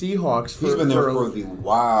him to the Seahawks. He's been there for a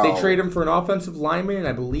while. They trade him for an offensive lineman and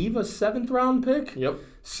I believe a 7th-round pick. Yep.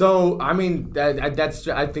 So, I mean, I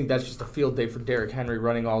think that's just a field day for Derrick Henry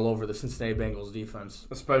running all over the Cincinnati Bengals defense.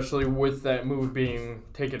 Especially with that move being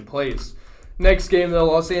taken place. Next game, the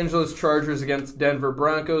Los Angeles Chargers against Denver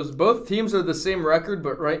Broncos. Both teams are the same record,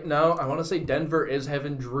 but right now, I want to say Denver is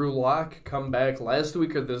having Drew Lock come back last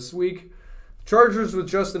week or this week. Chargers with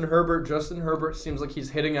Justin Herbert. Justin Herbert seems like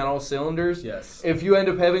he's hitting on all cylinders. Yes. If you end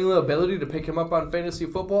up having the ability to pick him up on fantasy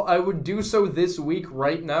football, I would do so this week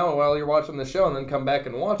right now while you're watching the show and then come back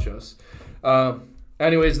and watch us.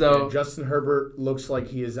 Anyways, though. Justin Herbert looks like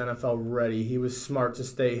he is NFL ready. He was smart to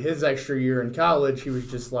stay his extra year in college. He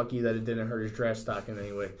was just lucky that it didn't hurt his draft stock in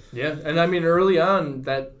any way. Yeah, and I mean early on,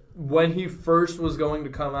 that when he first was going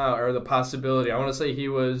to come out, or the possibility, I want to say he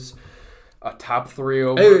was a top 3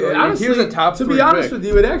 over. Honestly, he was a top 3 to be honest pick. with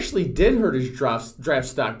you, it actually did hurt his draft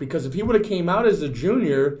stock because if he would have came out as a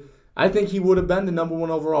junior, I think he would have been the number 1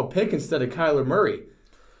 overall pick instead of Kyler Murray.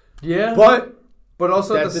 Yeah, but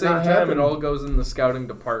also at the same time, it all goes in the scouting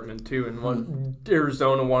department too, and what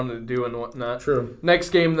Arizona wanted to do and whatnot. True. Next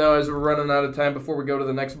game, though, as we're running out of time before we go to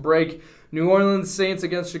the next break, New Orleans Saints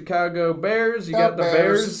against Chicago Bears. You got the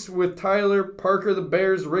Bears with Tyler, Parker the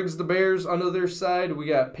Bears, Riggs the Bears under their side. We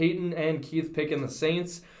got Peyton and Keith picking the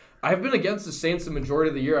Saints. I've been against the Saints the majority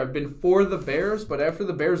of the year. I've been for the Bears, but after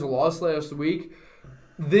the Bears lost last week,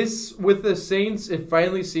 with the Saints, it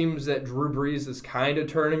finally seems that Drew Brees is kind of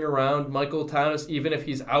turning around. Michael Thomas, even if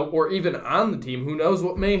he's out or even on the team, who knows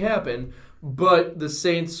what may happen. But the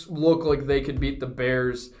Saints look like they could beat the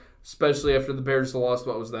Bears, especially after the Bears lost,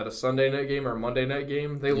 what was that, a Sunday night game or a Monday night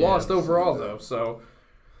game? They lost overall, though, so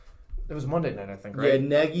it was Monday night, I think, right? Yeah,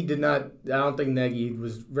 Nagy did not – I don't think Nagy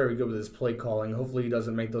was very good with his play calling. Hopefully he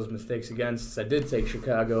doesn't make those mistakes again since I did take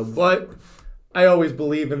Chicago. But I always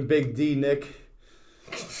believe in Big D, Nick.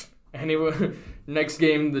 Anyway, next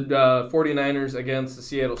game, the 49ers against the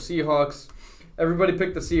Seattle Seahawks. Everybody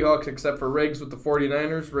picked the Seahawks except for Riggs with the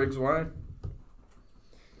 49ers. Riggs, why?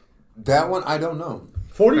 That one, I don't know.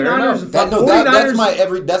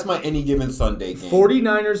 49ers. That's my any given Sunday game.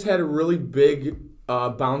 49ers had a really big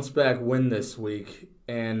bounce back win this week,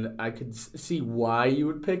 And I could see why you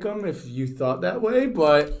would pick them if you thought that way,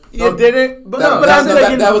 but you didn't. But I'm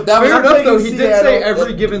taking that was fair enough, though. He did say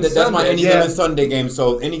every given that's Sunday. my any given Sunday game.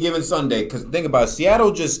 So any given Sunday, because think about it,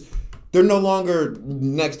 Seattle they're no longer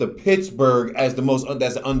next to Pittsburgh as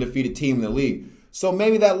that's an undefeated team in the league. So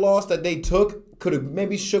maybe that loss that they took could have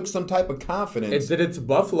maybe shook some type of confidence. It did it to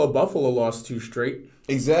Buffalo. Buffalo lost 2 straight.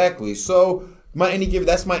 Exactly. So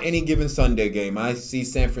that's my any given Sunday game. I see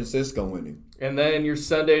San Francisco winning. And then your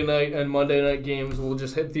Sunday night and Monday night games, we'll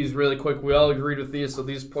just hit these really quick. We all agreed with these, so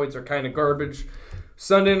these points are kind of garbage.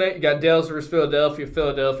 Sunday night, you got Dallas versus Philadelphia.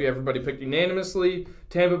 Philadelphia, everybody picked unanimously.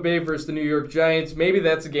 Tampa Bay versus the New York Giants. Maybe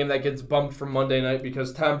that's a game that gets bumped from Monday night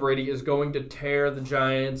because Tom Brady is going to tear the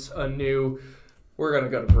Giants anew. We're going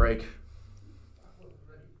to go to break.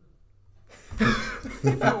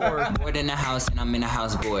 Bored in the house and I'm in the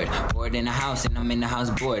house bored. Bored in the house and I'm in the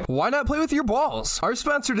house bored. Why not play with your balls? Our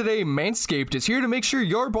sponsor today, Manscaped, is here to make sure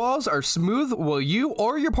your balls are smooth while you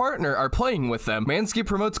or your partner are playing with them. Manscaped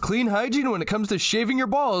promotes clean hygiene when it comes to shaving your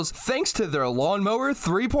balls thanks to their Lawnmower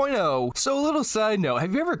 3.0. So a little side note,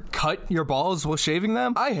 have you ever cut your balls while shaving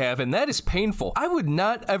them? I have, and that is painful. I would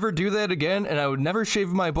not ever do that again, and I would never shave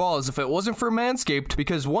my balls if it wasn't for Manscaped,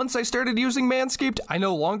 because once I started using Manscaped, I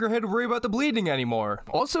no longer had to worry about the bleeding anymore.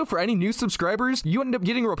 Also, for any new subscribers, you end up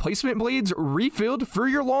getting replacement blades refilled for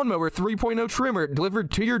your Lawnmower 3.0 trimmer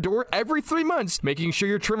delivered to your door every 3 months, making sure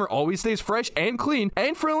your trimmer always stays fresh and clean.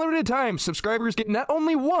 And for a limited time, subscribers get not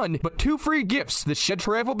only 1, but 2 free gifts: the Shed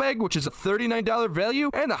Travel Bag, which is a $39 value,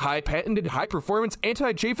 and the high-patented, high-performance,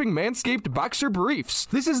 anti-chafing Manscaped Boxer Briefs.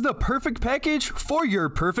 This is the perfect package for your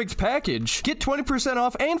perfect package. Get 20%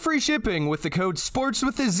 off and free shipping with the code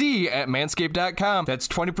SPORTSWITHAZ at manscaped.com. That's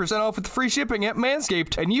 20% off with free shipping at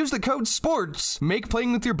Manscaped, and use the code SPORTS. Make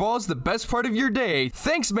playing with your balls the best part of your day.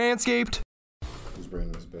 Thanks, Manscaped. Who's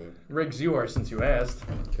bringing this back? Riggs, you are, since you asked.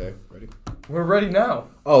 Okay, ready? We're ready now.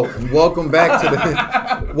 Oh, welcome back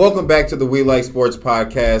to the We Like Sports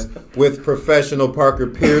podcast with professional Parker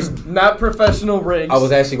Pierce. Not professional Riggs. I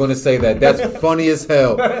was actually going to say that. That's funny as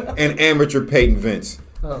hell. And amateur Peyton Vince.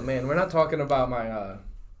 Oh, man, we're not talking about my,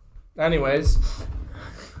 Anyways,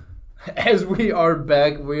 as we are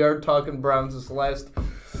back, we are talking Browns this last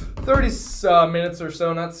 30 minutes or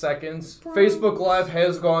so, not seconds. Facebook Live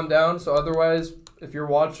has gone down, so otherwise, if you're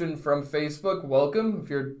watching from Facebook, welcome. If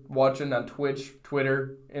you're watching on Twitch,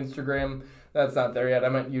 Twitter, Instagram, that's not there yet. I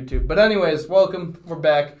meant YouTube. But anyways, welcome. We're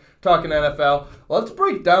back talking NFL. Let's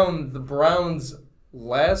break down the Browns'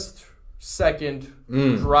 last second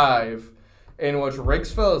drive in which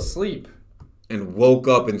Riggs fell asleep. And woke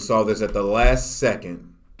up and saw this at the last second.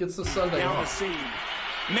 Gets the Sunday Down the off. seam.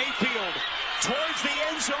 Mayfield towards the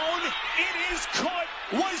end zone. It is caught.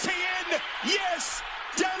 Was he in? Yes.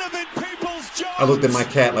 Donovan Peoples-Jones. I looked at my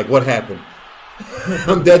cat like, what happened?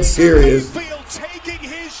 I'm dead serious. Mayfield taking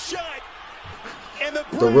his shot. And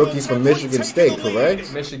The rookies from Michigan State,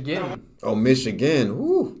 correct? Michigan. Oh, Michigan.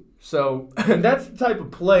 Woo. So that's the type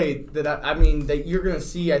of play that that you're going to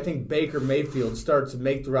see. I think Baker Mayfield start to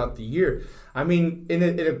make throughout the year. I mean, in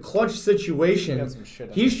a clutch situation,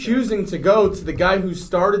 he's choosing to go to the guy who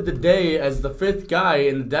started the day as the 5th guy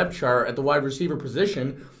in the depth chart at the wide receiver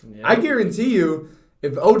position. Yeah. I guarantee you,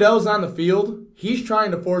 if Odell's on the field, he's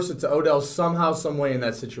trying to force it to Odell somehow, some way in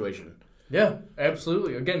that situation. Yeah,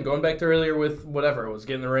 absolutely. Again, going back to earlier with whatever, it was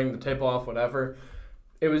getting the ring, the tip off, whatever.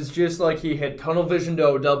 It was just like he had tunnel vision to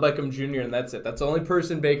Odell Beckham Jr., and that's it. That's the only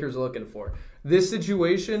person Baker's looking for. This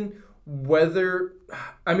situation,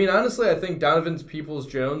 honestly, I think Donovan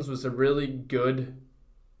Peoples-Jones was a really good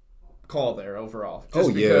call there overall.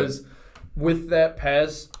 Just because with that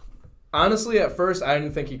pass, honestly, at first, I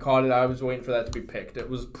didn't think he caught it. I was waiting for that to be picked. It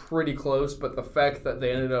was pretty close, but the fact that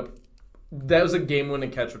they ended up, that was a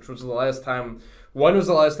game-winning catch, which was the last time. When was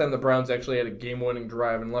the last time the Browns actually had a game-winning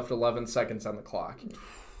drive and left 11 seconds on the clock?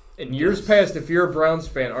 In years past, if you're a Browns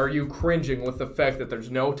fan, are you cringing with the fact that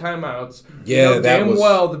there's no timeouts? Yeah,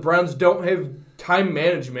 well the Browns don't have time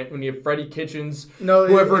management when you have Freddie Kitchens,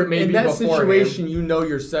 whoever it may be in that beforehand. situation,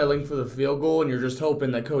 you're settling for the field goal and you're just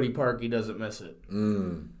hoping that Cody Parkey doesn't miss it.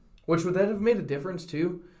 Which would that have made a difference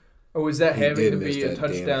too? Or was that having to be a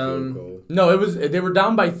touchdown? No, they were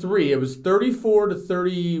down by 3. It was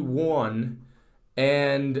 34-31,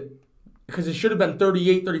 and because it should have been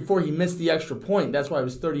 38-34, he missed the extra point. That's why it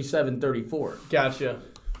was 37-34. Gotcha.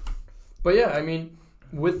 But yeah, I mean,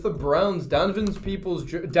 with the Browns, Donovan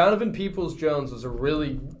Peoples-Jones was a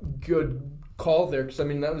really good call there because,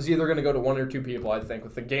 that was either going to go to 1 or 2 people, I think.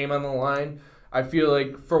 With the game on the line, I feel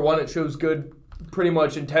like, for one, it shows good, pretty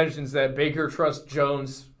much, intentions that Baker trusts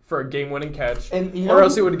Jones for a game-winning catch, And or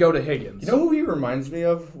else it would go to Higgins. You know who he reminds me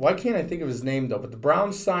of? Why can't I think of his name, though? But the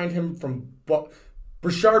Browns signed him from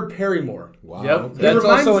Brashard Perrymore. Wow. Yep, that's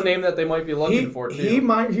also a name that they might be looking for, too. He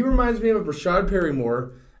reminds me of Brashard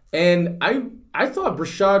Perrymore, and I thought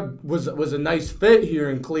Brashard was a nice fit here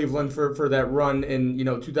in Cleveland for that run in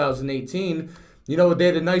 2018. They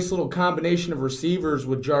had a nice little combination of receivers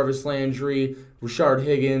with Jarvis Landry, Rashard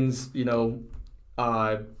Higgins,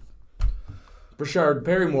 Brashard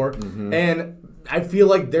Perrymore, and I feel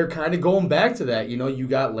like they're kind of going back to that. You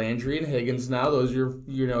got Landry and Higgins now; those are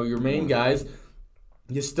your main guys.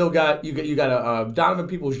 You still got Donovan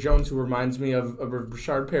Peoples-Jones, who reminds me of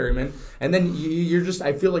Rashard Perryman, and then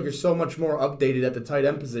I feel like you're so much more updated at the tight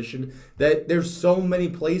end position that there's so many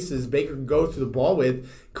places Baker can go to the ball with.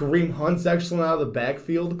 Kareem Hunt's excellent out of the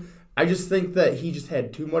backfield. I just think that he just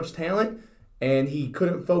had too much talent, and he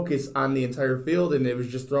couldn't focus on the entire field, and it was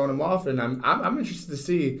just throwing him off. And I'm interested to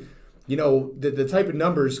see, the type of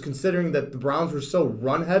numbers, considering that the Browns were so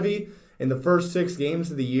run heavy in the first 6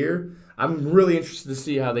 games of the year. I'm really interested to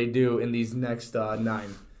see how they do in these next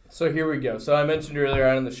 9. So here we go. So I mentioned earlier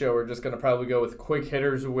on in the show, we're just going to probably go with quick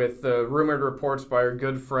hitters with rumored reports by our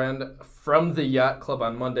good friend from the Yacht Club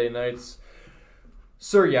on Monday nights,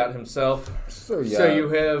 Sir Yacht himself. Sir Yacht. So you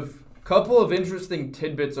have a couple of interesting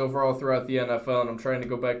tidbits overall throughout the NFL, and I'm trying to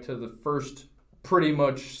go back to the first pretty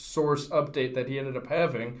much source update that he ended up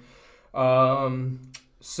having.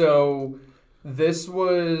 So this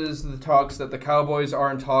was the talks that the Cowboys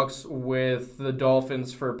are in talks with the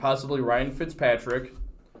Dolphins for possibly Ryan Fitzpatrick.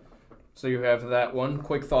 So you have that one.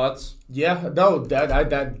 Quick thoughts? Yeah, no,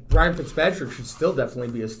 that Ryan Fitzpatrick should still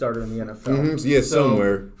definitely be a starter in the NFL. Mm-hmm. Yeah,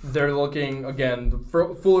 somewhere. They're looking, again, the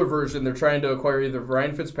fuller version. They're trying to acquire either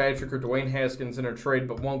Ryan Fitzpatrick or Dwayne Haskins in a trade,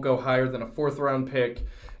 but won't go higher than a 4th-round pick.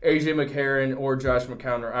 A.J. McCarron or Josh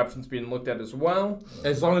McCown are options being looked at as well.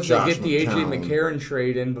 As long as they get the A.J. McCarron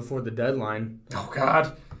trade in before the deadline. Oh,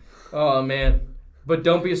 God. Oh, man. But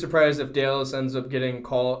don't be surprised if Dallas ends up getting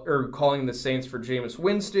calling the Saints for Jameis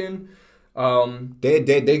Winston.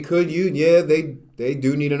 They could they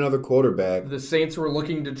do need another quarterback. The Saints were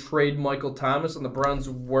looking to trade Michael Thomas, and the Browns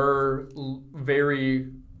were very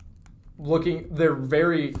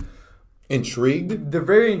Intrigued? They're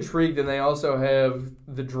very intrigued, and they also have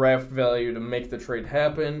the draft value to make the trade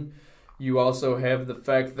happen. You also have the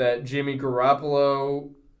fact that Jimmy Garoppolo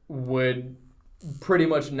would pretty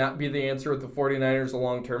much not be the answer with the 49ers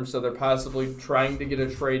long term, so they're possibly trying to get a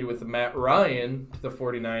trade with Matt Ryan to the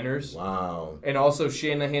 49ers. Wow. And also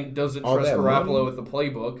Shanahan doesn't All trust that Garoppolo money? with the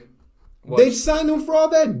playbook. They signed him for all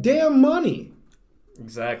that damn money.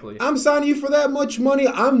 Exactly. I'm signing you for that much money.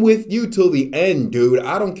 I'm with you till the end, dude.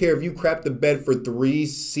 I don't care if you crap the bed for 3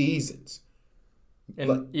 seasons.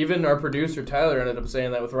 And even our producer, Tyler, ended up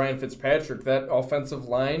saying that with Ryan Fitzpatrick, that offensive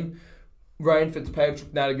line, Ryan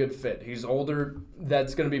Fitzpatrick, not a good fit. He's older.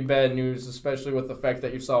 That's going to be bad news, especially with the fact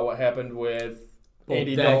that you saw what happened with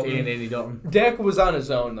Andy Dalton. And Andy Dalton. Dak was on his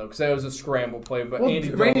own, though, because that was a scramble play. But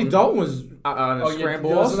Randy Dalton was on a scramble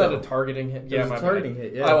yeah, also. Wasn't that a targeting hit? Yeah, was a targeting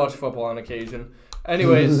hit, yeah. I watch football on occasion.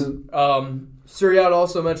 Anyways, Siriat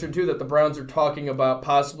also mentioned, too, that the Browns are talking about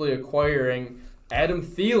possibly acquiring Adam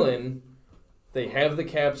Thielen. They have the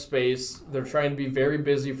cap space. They're trying to be very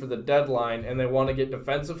busy for the deadline, and they want to get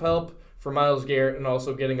defensive help for Myles Garrett and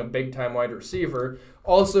also getting a big-time wide receiver.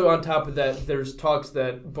 Also, on top of that, there's talks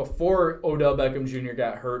that before Odell Beckham Jr.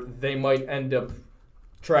 got hurt, they might end up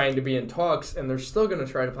trying to be in talks, and they're still going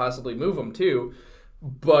to try to possibly move him, too.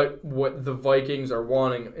 But what the Vikings are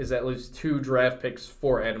wanting is at least 2 draft picks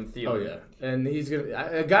for Adam Thielen. Oh, yeah. And he's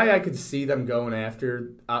a guy I could see them going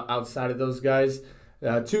after outside of those guys.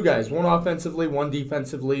 2 guys, one offensively, one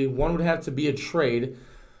defensively. One would have to be a trade,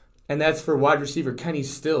 and that's for wide receiver Kenny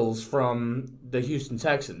Stills from the Houston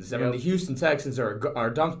Texans. I mean, the Houston Texans they're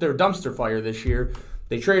a dumpster fire this year.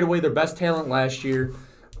 They traded away their best talent last year.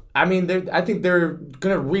 I mean, I think they're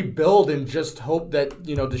going to rebuild and just hope that,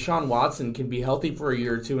 Deshaun Watson can be healthy for a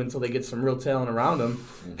year or 2 until they get some real talent around him.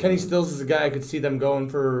 Mm-hmm. Kenny Stills is a guy I could see them going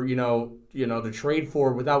for, to trade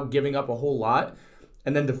for without giving up a whole lot.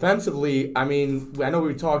 And then defensively, I mean, I know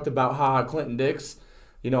we talked about HaHa Clinton Dix,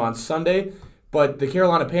 on Sunday, but the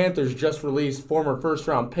Carolina Panthers just released former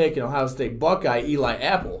first-round pick and Ohio State Buckeye Eli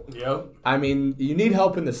Apple. Yep. I mean, you need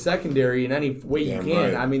help in the secondary in any way you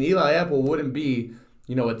can. Right. I mean, Eli Apple wouldn't be,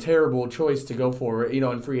 a terrible choice to go for,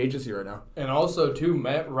 in free agency right now. And also, too,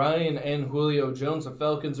 Matt Ryan and Julio Jones, the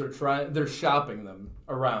Falcons they're shopping them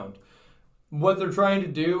around. What they're trying to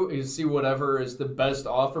do is see whatever is the best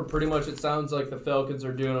offer. Pretty much it sounds like the Falcons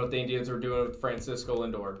are doing what the Indians are doing with Francisco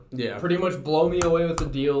Lindor. Yeah. Pretty much blow me away with the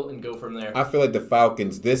deal and go from there. I feel like the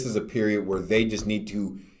Falcons, this is a period where they just need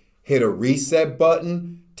to hit a reset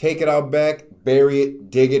button, take it out back, bury it,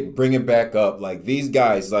 dig it, bring it back up. Like these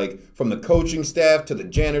guys, like from the coaching staff to the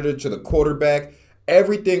janitor to the quarterback,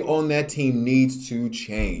 everything on that team needs to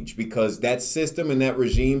change because that system and that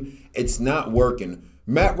regime, it's not working.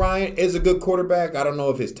 Matt Ryan is a good quarterback. I don't know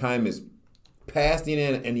if his time is past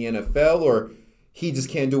in the NFL or he just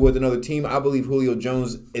can't do it with another team. I believe Julio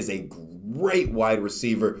Jones is a great wide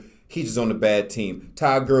receiver. He's just on a bad team.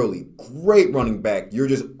 Todd Gurley, great running back. You're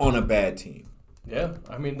just on a bad team. Yeah,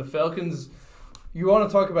 I mean, the Falcons, you want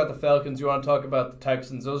to talk about the Falcons, you want to talk about the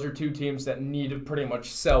Texans. Those are two teams that need to pretty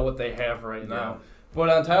much sell what they have right now. But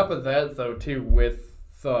on top of that, though, too, with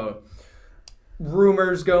the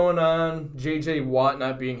rumors going on, J.J. Watt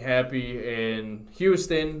not being happy in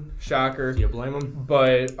Houston, shocker. Do you blame him?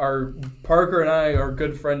 But our Parker and I, our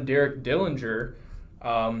good friend Derek Dillinger,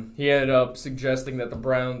 he ended up suggesting that the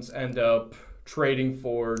Browns end up trading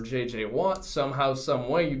for J.J. Watt somehow, some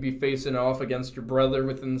way. You'd be facing off against your brother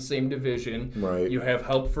within the same division. Right. You have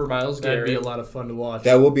help for Myles Garrett. That'd be a lot of fun to watch.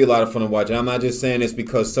 That will be a lot of fun to watch. And I'm not just saying this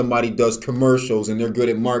because somebody does commercials and they're good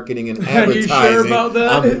at marketing and advertising. You sure about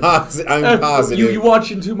that? I'm positive. You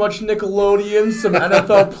watching too much Nickelodeon, some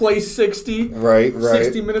NFL Play 60. Right.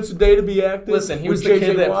 60 minutes a day to be active. Listen, he was the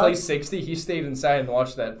kid that played 60. He stayed inside and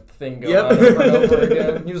watched that thing go Yep. on over and over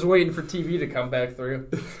again. He was waiting for TV to come back through.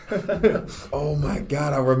 Oh, my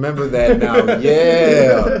God. I remember that now.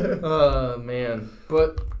 Yeah. Oh, man.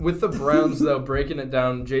 But with the Browns, though, breaking it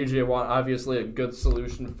down, J.J. Watt, obviously a good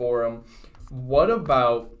solution for him. What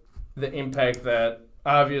about the impact that,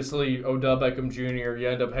 obviously, Odell Beckham Jr., you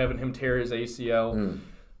end up having him tear his ACL.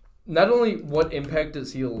 Not only what impact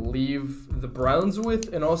does he leave the Browns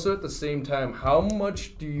with, and also at the same time, how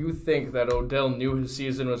much do you think that Odell knew his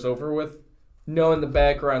season was over with, knowing the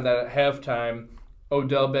background that at halftime,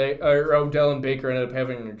 Odell and Baker ended up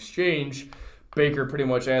having an exchange. Baker pretty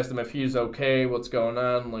much asked him if he's okay, what's going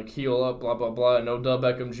on, like heal up, blah, blah, blah. And Odell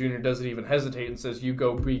Beckham Jr. doesn't even hesitate and says, you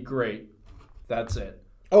go be great. That's it.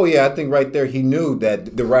 Oh, yeah, I think right there he knew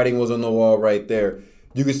that the writing was on the wall right there.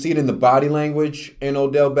 You can see it in the body language in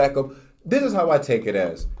Odell Beckham. This is how I take it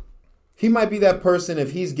as. He might be that person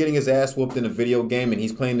if he's getting his ass whooped in a video game and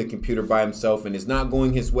he's playing the computer by himself and it's not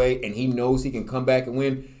going his way and he knows he can come back and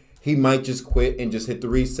win, he might just quit and just hit the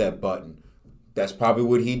reset button. That's probably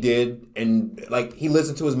what he did. And, like, he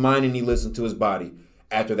listened to his mind and he listened to his body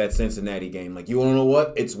after that Cincinnati game. Like, you want to know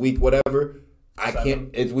what? It's week whatever.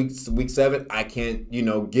 It's week 7. I can't,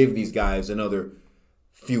 give these guys another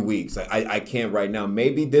few weeks. I can't right now.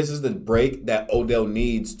 Maybe this is the break that Odell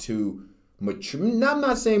needs to mature. I'm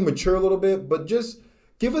not saying mature a little bit, but just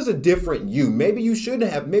give us a different you. Maybe you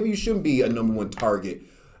shouldn't be a number one target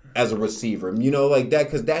as a receiver, like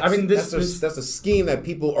that, because that's a scheme that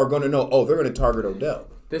people are going to know. Oh, they're going to target Odell.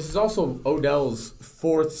 This is also Odell's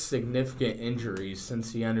 4th significant injury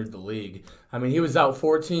since he entered the league. I mean, he was out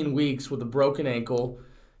 14 weeks with a broken ankle.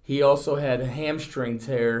 He also had a hamstring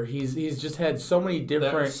tear. He's just had so many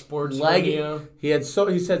different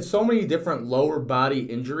He's had so many different lower body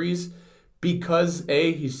injuries because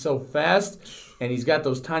he's so fast and he's got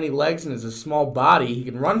those tiny legs and is a small body. He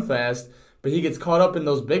can run fast. But he gets caught up in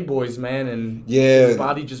those big boys, man, and his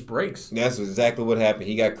body just breaks. That's exactly what happened.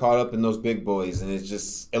 He got caught up in those big boys, and it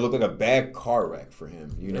looked like a bad car wreck for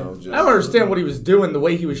him. I don't understand what he was doing, the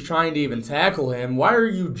way he was trying to even tackle him. Why are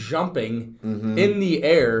you jumping in the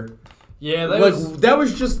air? Yeah, that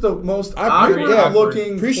was just the most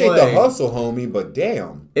awkward-looking Appreciate play. the hustle, homie, but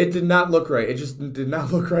damn. It did not look right. It just did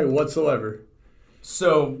not look right whatsoever.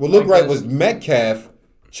 So what looked right was Metcalf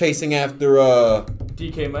chasing after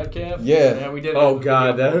DK Metcalf. Yeah, we did. Oh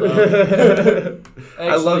God,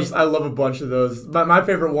 I love a bunch of those. My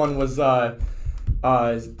favorite one was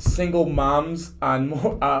single moms and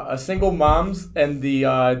the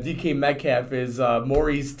DK Metcalf is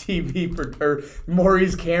Maury's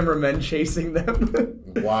Maury's cameraman chasing them.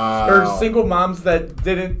 Wow. Or single moms that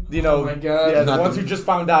didn't, Oh my God. Yeah, the ones who just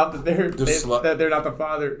found out that they're not the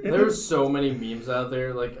father. There's so many memes out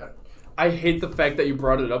there, like. I hate the fact that you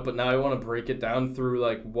brought it up, but now I want to break it down through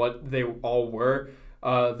like what they all were.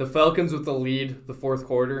 The Falcons with the lead, the 4th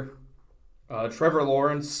quarter. Trevor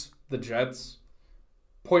Lawrence, the Jets.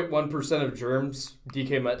 0.1% of germs.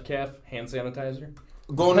 DK Metcalf, hand sanitizer.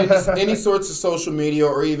 Go on any sorts of social media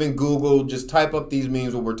or even Google. Just type up these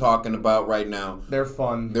memes what we're talking about right now. They're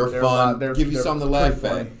fun. They're fun. Give you something to laugh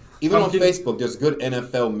at. Even on Facebook, there's good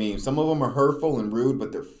NFL memes. Some of them are hurtful and rude,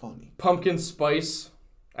 but they're funny. Pumpkin spice.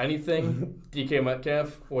 Anything, DK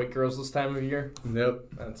Metcalf, white girls this time of year. Nope.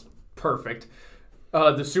 That's perfect.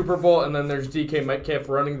 The Super Bowl, and then there's DK Metcalf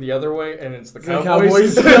running the other way, and it's the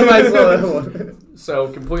Cowboys. Cowboys. So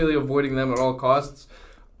completely avoiding them at all costs.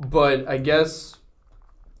 But I guess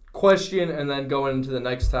question and then going into the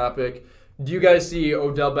next topic. Do you guys see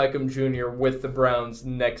Odell Beckham Jr. with the Browns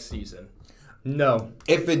next season? No.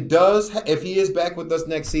 If he is back with us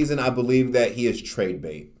next season, I believe that he is trade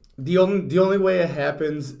bait. The only way it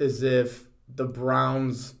happens is if the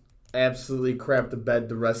Browns absolutely crap the bed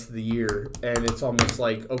the rest of the year, and it's almost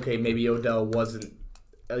like, okay, maybe Odell wasn't,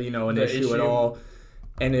 an issue at all,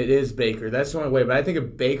 and it is Baker. That's the only way. But I think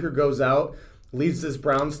if Baker goes out, leads this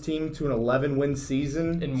Browns team to an 11-win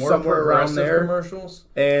season, and more somewhere around there. Commercials.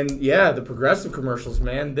 And yeah, the progressive commercials,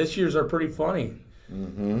 man, this year's are pretty funny.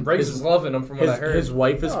 Mm-hmm. Briggs is loving them from what I heard. His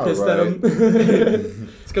wife is pissed at him.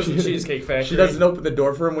 It's because of the Cheesecake Factory. She doesn't open the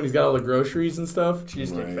door for him when he's got all the groceries and stuff.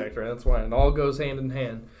 Cheesecake Factory, that's why. It all goes hand in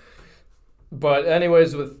hand. But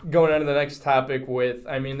anyways, with going on to the next topic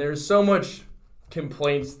there's so much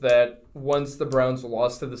complaints that once the Browns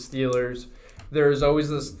lost to the Steelers, there's always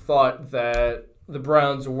this thought that the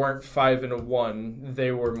Browns weren't 5-1.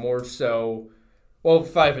 They were more so,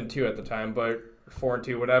 5-2 at the time, but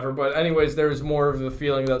 4-2, whatever. But anyways, there was more of the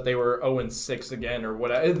feeling that they were 0-6 again or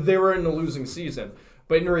whatever. They were in a losing season.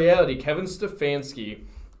 But in reality, Kevin Stefanski,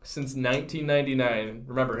 since 1999,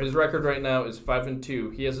 remember, his record right now is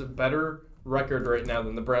 5-2. He has a better record right now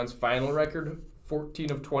than the Browns' final record,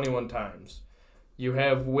 14 of 21 times. You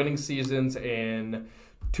have winning seasons in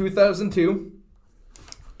 2002,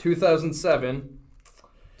 2007,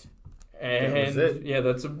 and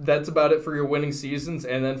that's about it for your winning seasons.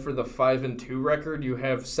 And then for the 5-2 record, you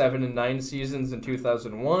have 7-9 seasons in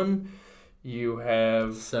 2001. You have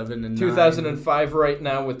 7-9. 2005 right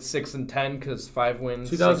now with 6-10 because 5 wins.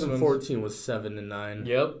 2014 was 7-9.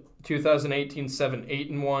 Yep. 2018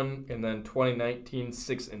 7-8-1, and then 2019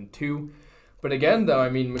 6-2. But again, though,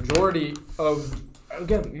 majority of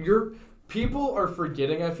your people are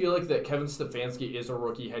forgetting. I feel like that Kevin Stefanski is a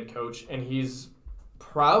rookie head coach, and he's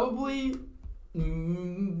probably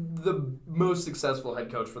the most successful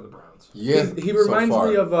head coach for the Browns. Yeah, he reminds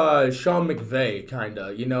me of Sean McVay, kind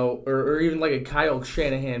of, or even like a Kyle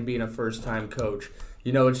Shanahan being a first-time coach.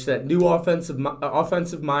 It's that new offensive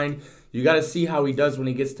mind. You got to see how he does when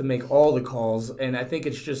he gets to make all the calls, and I think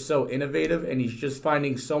it's just so innovative, and he's just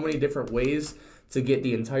finding so many different ways to get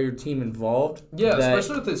the entire team involved. Yeah,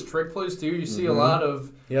 especially with his trick plays, too. You see a lot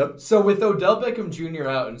of... Yep. So with Odell Beckham Jr.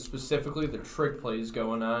 out, and specifically the trick plays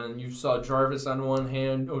going on, and you saw Jarvis on one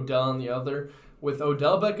hand, Odell on the other. With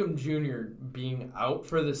Odell Beckham Jr. being out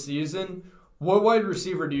for the season, what wide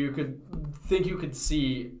receiver do you think you could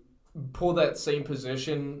see pull that same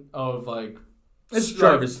position of, like... It's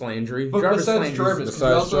Jarvis Landry. But besides Jarvis, because you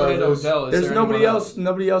also had Odell. There's nobody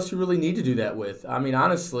else you really need to do that with.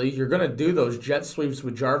 Honestly, you're going to do those jet sweeps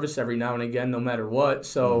with Jarvis every now and again, no matter what.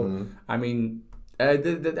 So, I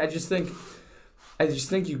just think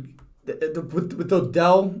you with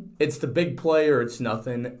Odell, it's the big play or it's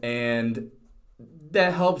nothing, and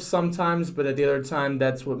that helps sometimes. But at the other time,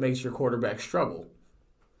 that's what makes your quarterback struggle.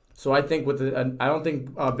 So I think I don't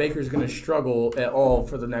think Baker's going to struggle at all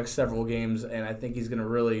for the next several games, and I think he's going to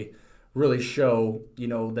really, really show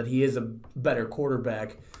that he is a better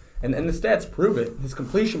quarterback. And the stats prove it. His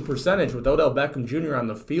completion percentage with Odell Beckham Jr. on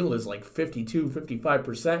the field is like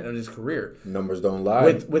 55% in his career. Numbers don't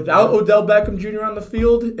lie. Without Odell Beckham Jr. on the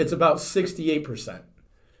field, it's about 68%.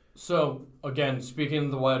 So, again, speaking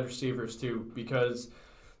of the wide receivers, too, because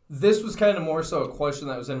this was kind of more so a question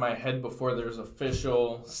that was in my head before there was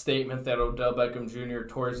official statement that Odell Beckham Jr.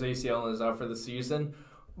 tore his ACL and is out for the season.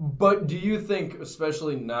 But do you think,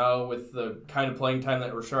 especially now with the kind of playing time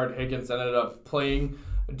that Rashard Higgins ended up playing,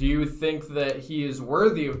 do you think that he is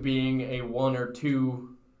worthy of being a 1 or 2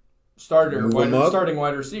 starting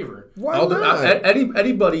wide receiver? Why not?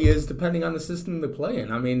 Anybody is, depending on the system they're playing.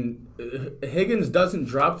 Higgins doesn't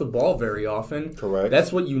drop the ball very often. Correct.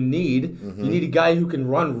 That's what you need. You need a guy who can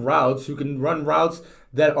run routes,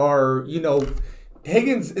 that are,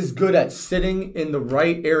 Higgins is good at sitting in the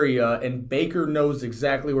right area, and Baker knows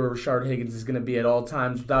exactly where Rashard Higgins is going to be at all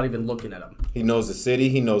times without even looking at him. He knows the city,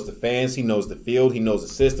 he knows the fans, he knows the field, he knows the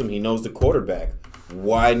system, he knows the quarterback.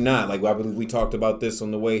 Why not? I believe we talked about this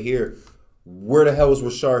on the way here. Where the hell was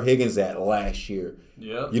Rashard Higgins at last year?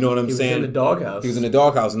 Yeah. You know what I'm saying? He was in the doghouse. He was in the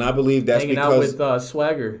doghouse, and I believe that's hanging because out with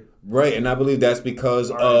Swagger. Right, and I believe that's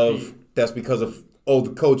because of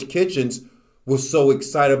the Coach Kitchens was so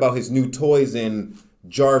excited about his new toys in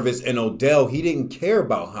Jarvis and Odell. He didn't care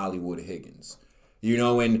about Hollywood Higgins.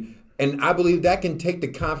 And I believe that can take the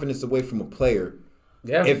confidence away from a player.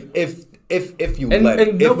 Yeah. If If you let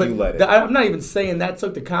it. I'm not even saying that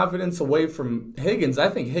took the confidence away from Higgins. I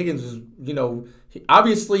think Higgins was,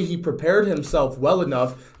 obviously he prepared himself well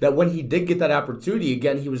enough that when he did get that opportunity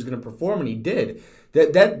again, he was going to perform, and he did.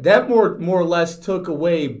 That more or less took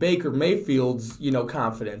away Baker Mayfield's,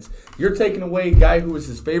 confidence. You're taking away a guy who was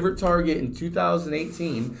his favorite target in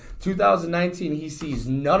 2018. 2019, he sees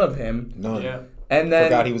none of him. None. Yeah. And then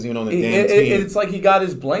forgot he was even on the damn team. It's like he got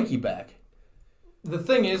his blankie back. The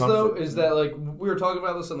thing is, though, is that, we were talking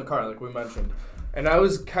about this in the car, like we mentioned, and I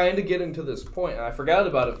was kind of getting to this point, and I forgot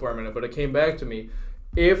about it for a minute, but it came back to me.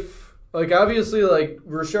 Obviously,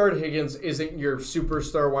 Rashard Higgins isn't your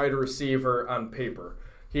superstar wide receiver on paper.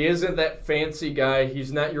 He isn't that fancy guy.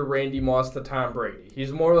 He's not your Randy Moss to Tom Brady.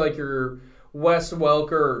 He's more like your Wes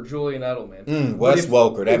Welker or Julian Edelman. Wes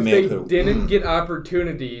Welker, that man could. If they didn't get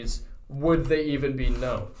opportunities, would they even be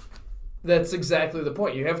known? That's exactly the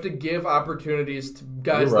point. You have to give opportunities to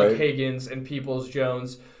guys like Higgins and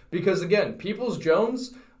Peoples-Jones because, again,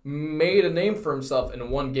 Peoples-Jones made a name for himself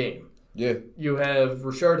in one game. Yeah. You have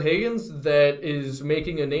Rashard Higgins that is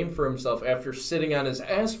making a name for himself after sitting on his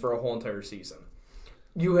ass for a whole entire season.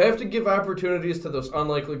 You have to give opportunities to those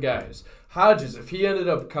unlikely guys. Hodges, if he ended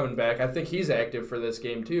up coming back, I think he's active for this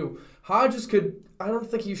game too. Hodges I don't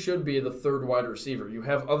think he should be the third wide receiver. You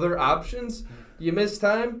have other options. You miss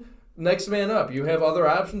time. Next man up. You have other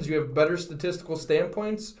options. You have better statistical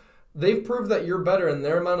standpoints. They've proved that you're better in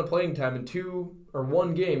their amount of playing time in 2 or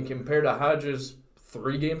 1 game compared to Hodges'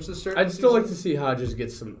 3 games to start. I'd still like to see Hodges get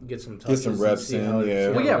some touches. Get some reps in,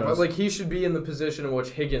 yeah. Well, yeah, but he should be in the position in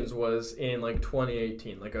which Higgins was in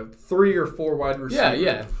 2018, like a 3 or 4 wide receiver.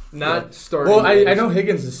 Yeah. Not starting. Well, I know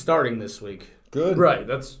Higgins is starting this week. Good. Right.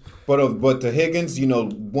 That's. But to Higgins,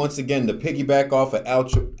 once again, the piggyback off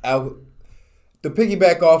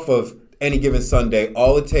of any given Sunday,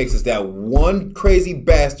 all it takes is that one crazy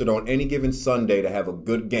bastard on any given Sunday to have a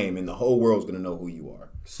good game, and the whole world's going to know who you are.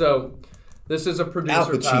 So, this is a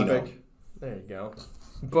producer topic. There you go.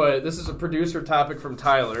 But this is a producer topic from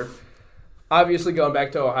Tyler. Obviously, going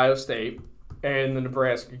back to Ohio State and the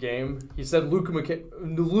Nebraska game, he said Luke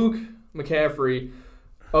McCaffrey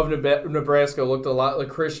of Nebraska looked a lot like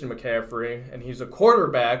Christian McCaffrey, and he's a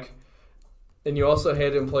quarterback. And you also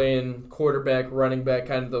had him playing quarterback, running back,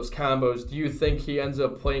 kind of those combos. Do you think he ends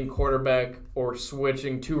up playing quarterback or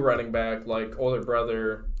switching to running back like older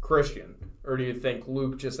brother Christian? Or do you think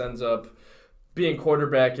Luke just ends up being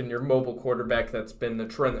quarterback and your mobile quarterback that's been the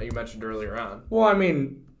trend that you mentioned earlier on? Well, I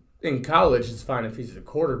mean, in college, it's fine if he's a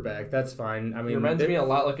quarterback. That's fine. I mean, he reminds me a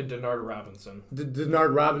lot like a Denard Robinson.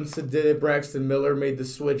 Denard Robinson did it. Braxton Miller made the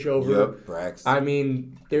switch over. Yep, Braxton. I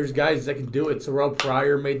mean, there's guys that can do it. Terrell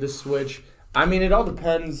Pryor made the switch. I mean, it all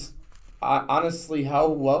depends, honestly, how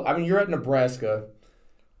well. I mean, you're at Nebraska.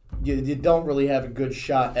 You don't really have a good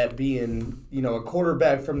shot at being, a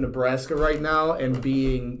quarterback from Nebraska right now and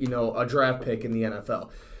being, a draft pick in the NFL.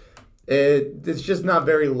 It's just not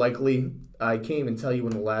very likely. I can't even tell you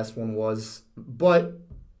when the last one was. But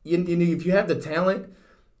if you have the talent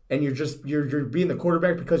and you're being the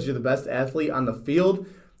quarterback because you're the best athlete on the field,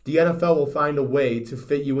 the NFL will find a way to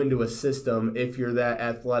fit you into a system if you're that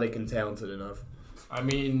athletic and talented enough. I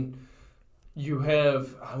mean, you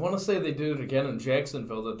have, I want to say they did it again in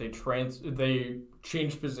Jacksonville, that they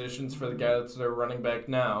changed positions for the guy that's their running back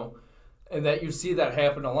now, and that you see that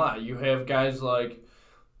happen a lot. You have guys like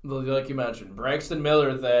you mentioned, Braxton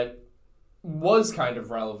Miller that was kind of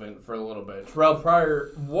relevant for a little bit. Terrell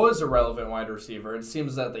Pryor was a relevant wide receiver. It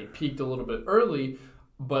seems that they peaked a little bit early,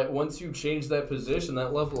 but once you change that position,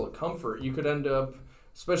 that level of comfort, you could end up,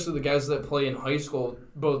 especially the guys that play in high school,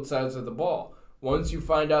 both sides of the ball. Once you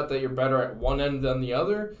find out that you're better at one end than the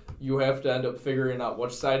other, you have to end up figuring out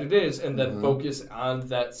which side it is and then focus on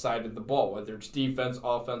that side of the ball, whether it's defense,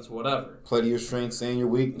 offense, whatever. Play to your strengths and your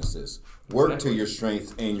weaknesses. Work to your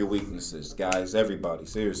strengths and your weaknesses, guys. Everybody,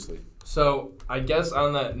 seriously. So I guess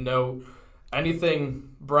on that note, anything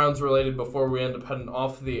Browns related before we end up heading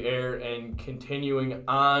off the air and continuing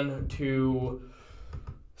on to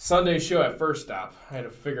Sunday's show at First Stop. I had to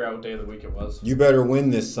figure out what day of the week it was. You better win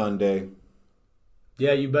this Sunday.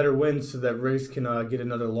 Yeah, you better win so that Riggs can get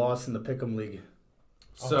another loss in the Pick'em League.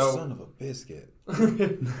 So, son of a biscuit.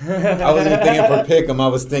 I wasn't thinking for Pick'em. I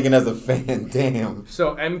was thinking as a fan. Damn.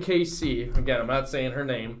 So MKC, again, I'm not saying her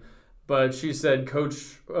name, but she said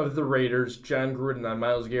coach of the Raiders, John Gruden, on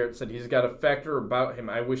Myles Garrett, said he's got a factor about him.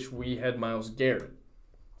 I wish we had Myles Garrett.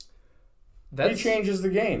 He changes the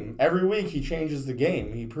game. Every week he changes the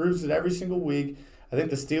game. He proves it every single week. I think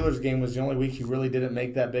the Steelers game was the only week he really didn't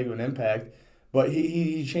make that big of an impact. But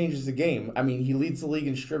he changes the game. I mean, he leads the league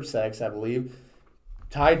in strip sacks, I believe.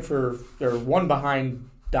 Tied for, or one behind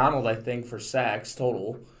Donald, I think, for sacks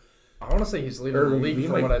total. I want to say he's leading the league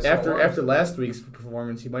from what I saw. After last week's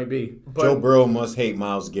performance, he might be. But Joe Burrow must hate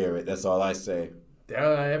Myles Garrett. That's all I say.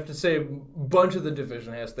 I have to say, a bunch of the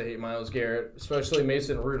division has to hate Myles Garrett, especially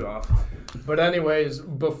Mason Rudolph. But anyways,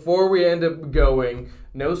 before we end up going,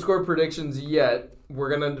 no score predictions yet. We're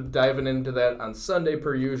going to end up diving into that on Sunday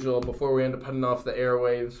per usual before we end up heading off the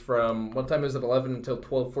airwaves from, what time is it, 11 until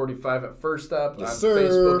 12:45 at First Stop on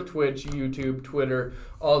Facebook, Twitch, YouTube, Twitter,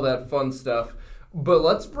 all that fun stuff. But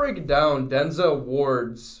let's break down Denzel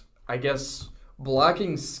Ward's, I guess,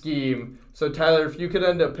 blocking scheme. So, Tyler, if you could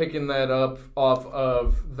end up picking that up off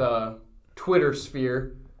of the Twitter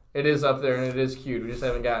sphere, it is up there and it is cute. We just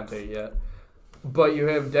haven't gotten to it yet. But you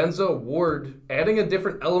have Denzel Ward adding a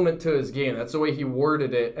different element to his game. That's the way he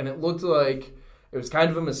worded it. And it looked like it was kind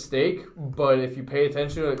of a mistake, but if you pay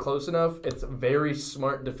attention to it close enough, it's a very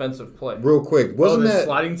smart defensive play. Real quick, wasn't that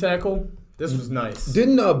sliding tackle? This was nice.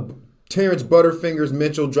 Didn't Terrence Butterfingers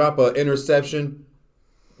Mitchell drop an interception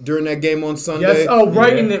during that game on Sunday? Yes. Oh,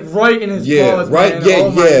 right in his paws, right. man. Yeah,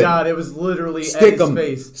 oh my God, it was literally at his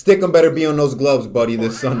face. Stick 'em better be on those gloves, buddy,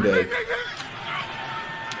 this Sunday.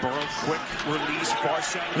 Burrow, quick release, far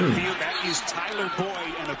side of the field. That is Tyler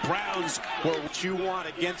Boyd, and the Browns were what you want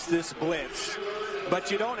against this blitz. But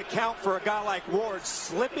you don't account for a guy like Ward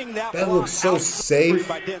slipping that That block looks so out safe.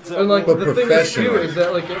 by Denzel And like But the thing is professional. too is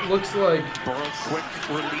that like it looks like Burrow, quick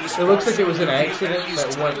release, it looks like it was an far side of the accident field.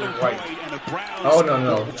 that went Tyler right. Boyd and the Browns Oh,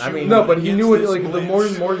 no. were what I you mean, No, want but he against knew it. this Like the blitz. more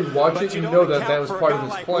and more you watch But it, you don't know that account that was for a part guy of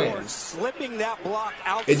his like plan. Ward slipping that block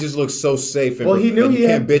out. It just looks so safe. And Well, he knew and he you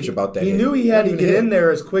had, can't bitch about that. He hit. knew he had to Not get even in hit.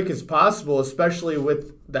 there as quick as possible, especially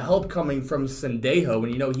with the help coming from Sendejo,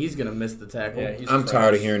 and you know he's going to miss the tackle. Yeah, he's I'm trash.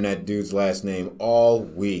 tired of hearing that dude's last name all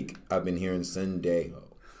week. I've been hearing Sendejo.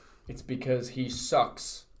 It's because he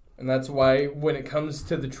sucks. And that's why when it comes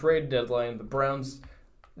to the trade deadline, the Browns,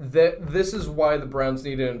 this is why the Browns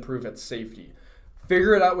need to improve at safety.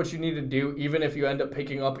 Figure it out what you need to do, even if you end up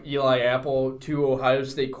picking up Eli Apple, 2 Ohio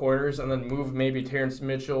State corners, and then move maybe Terrence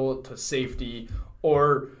Mitchell to safety,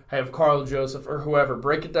 or have Carl Joseph or whoever.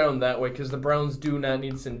 Break it down that way, because the Browns do not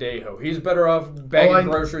need Sendejo. He's better off bagging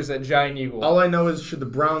groceries at Giant Eagle. All I know is should the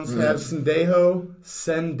Browns have Sendejo,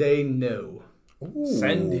 no.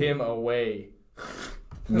 Send him away.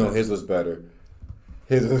 No, his was better.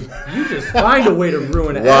 His was You just find a way to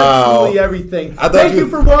ruin Wow. absolutely everything. I thought Thank you- you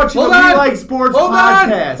for watching the We Like Sports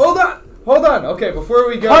podcast. Hold on. Okay, before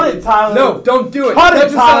we go. Cut it, Tyler. No, don't do it. Cut it, Catch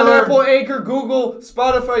us on Tyler. Apple, Anchor, Google,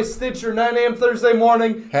 Spotify, Stitcher, 9 a.m. Thursday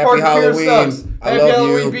morning. Happy Parker Pierce Halloween. sucks. I Happy love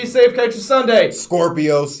Halloween. you. Be safe. Catch you Sunday.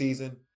 Scorpio season.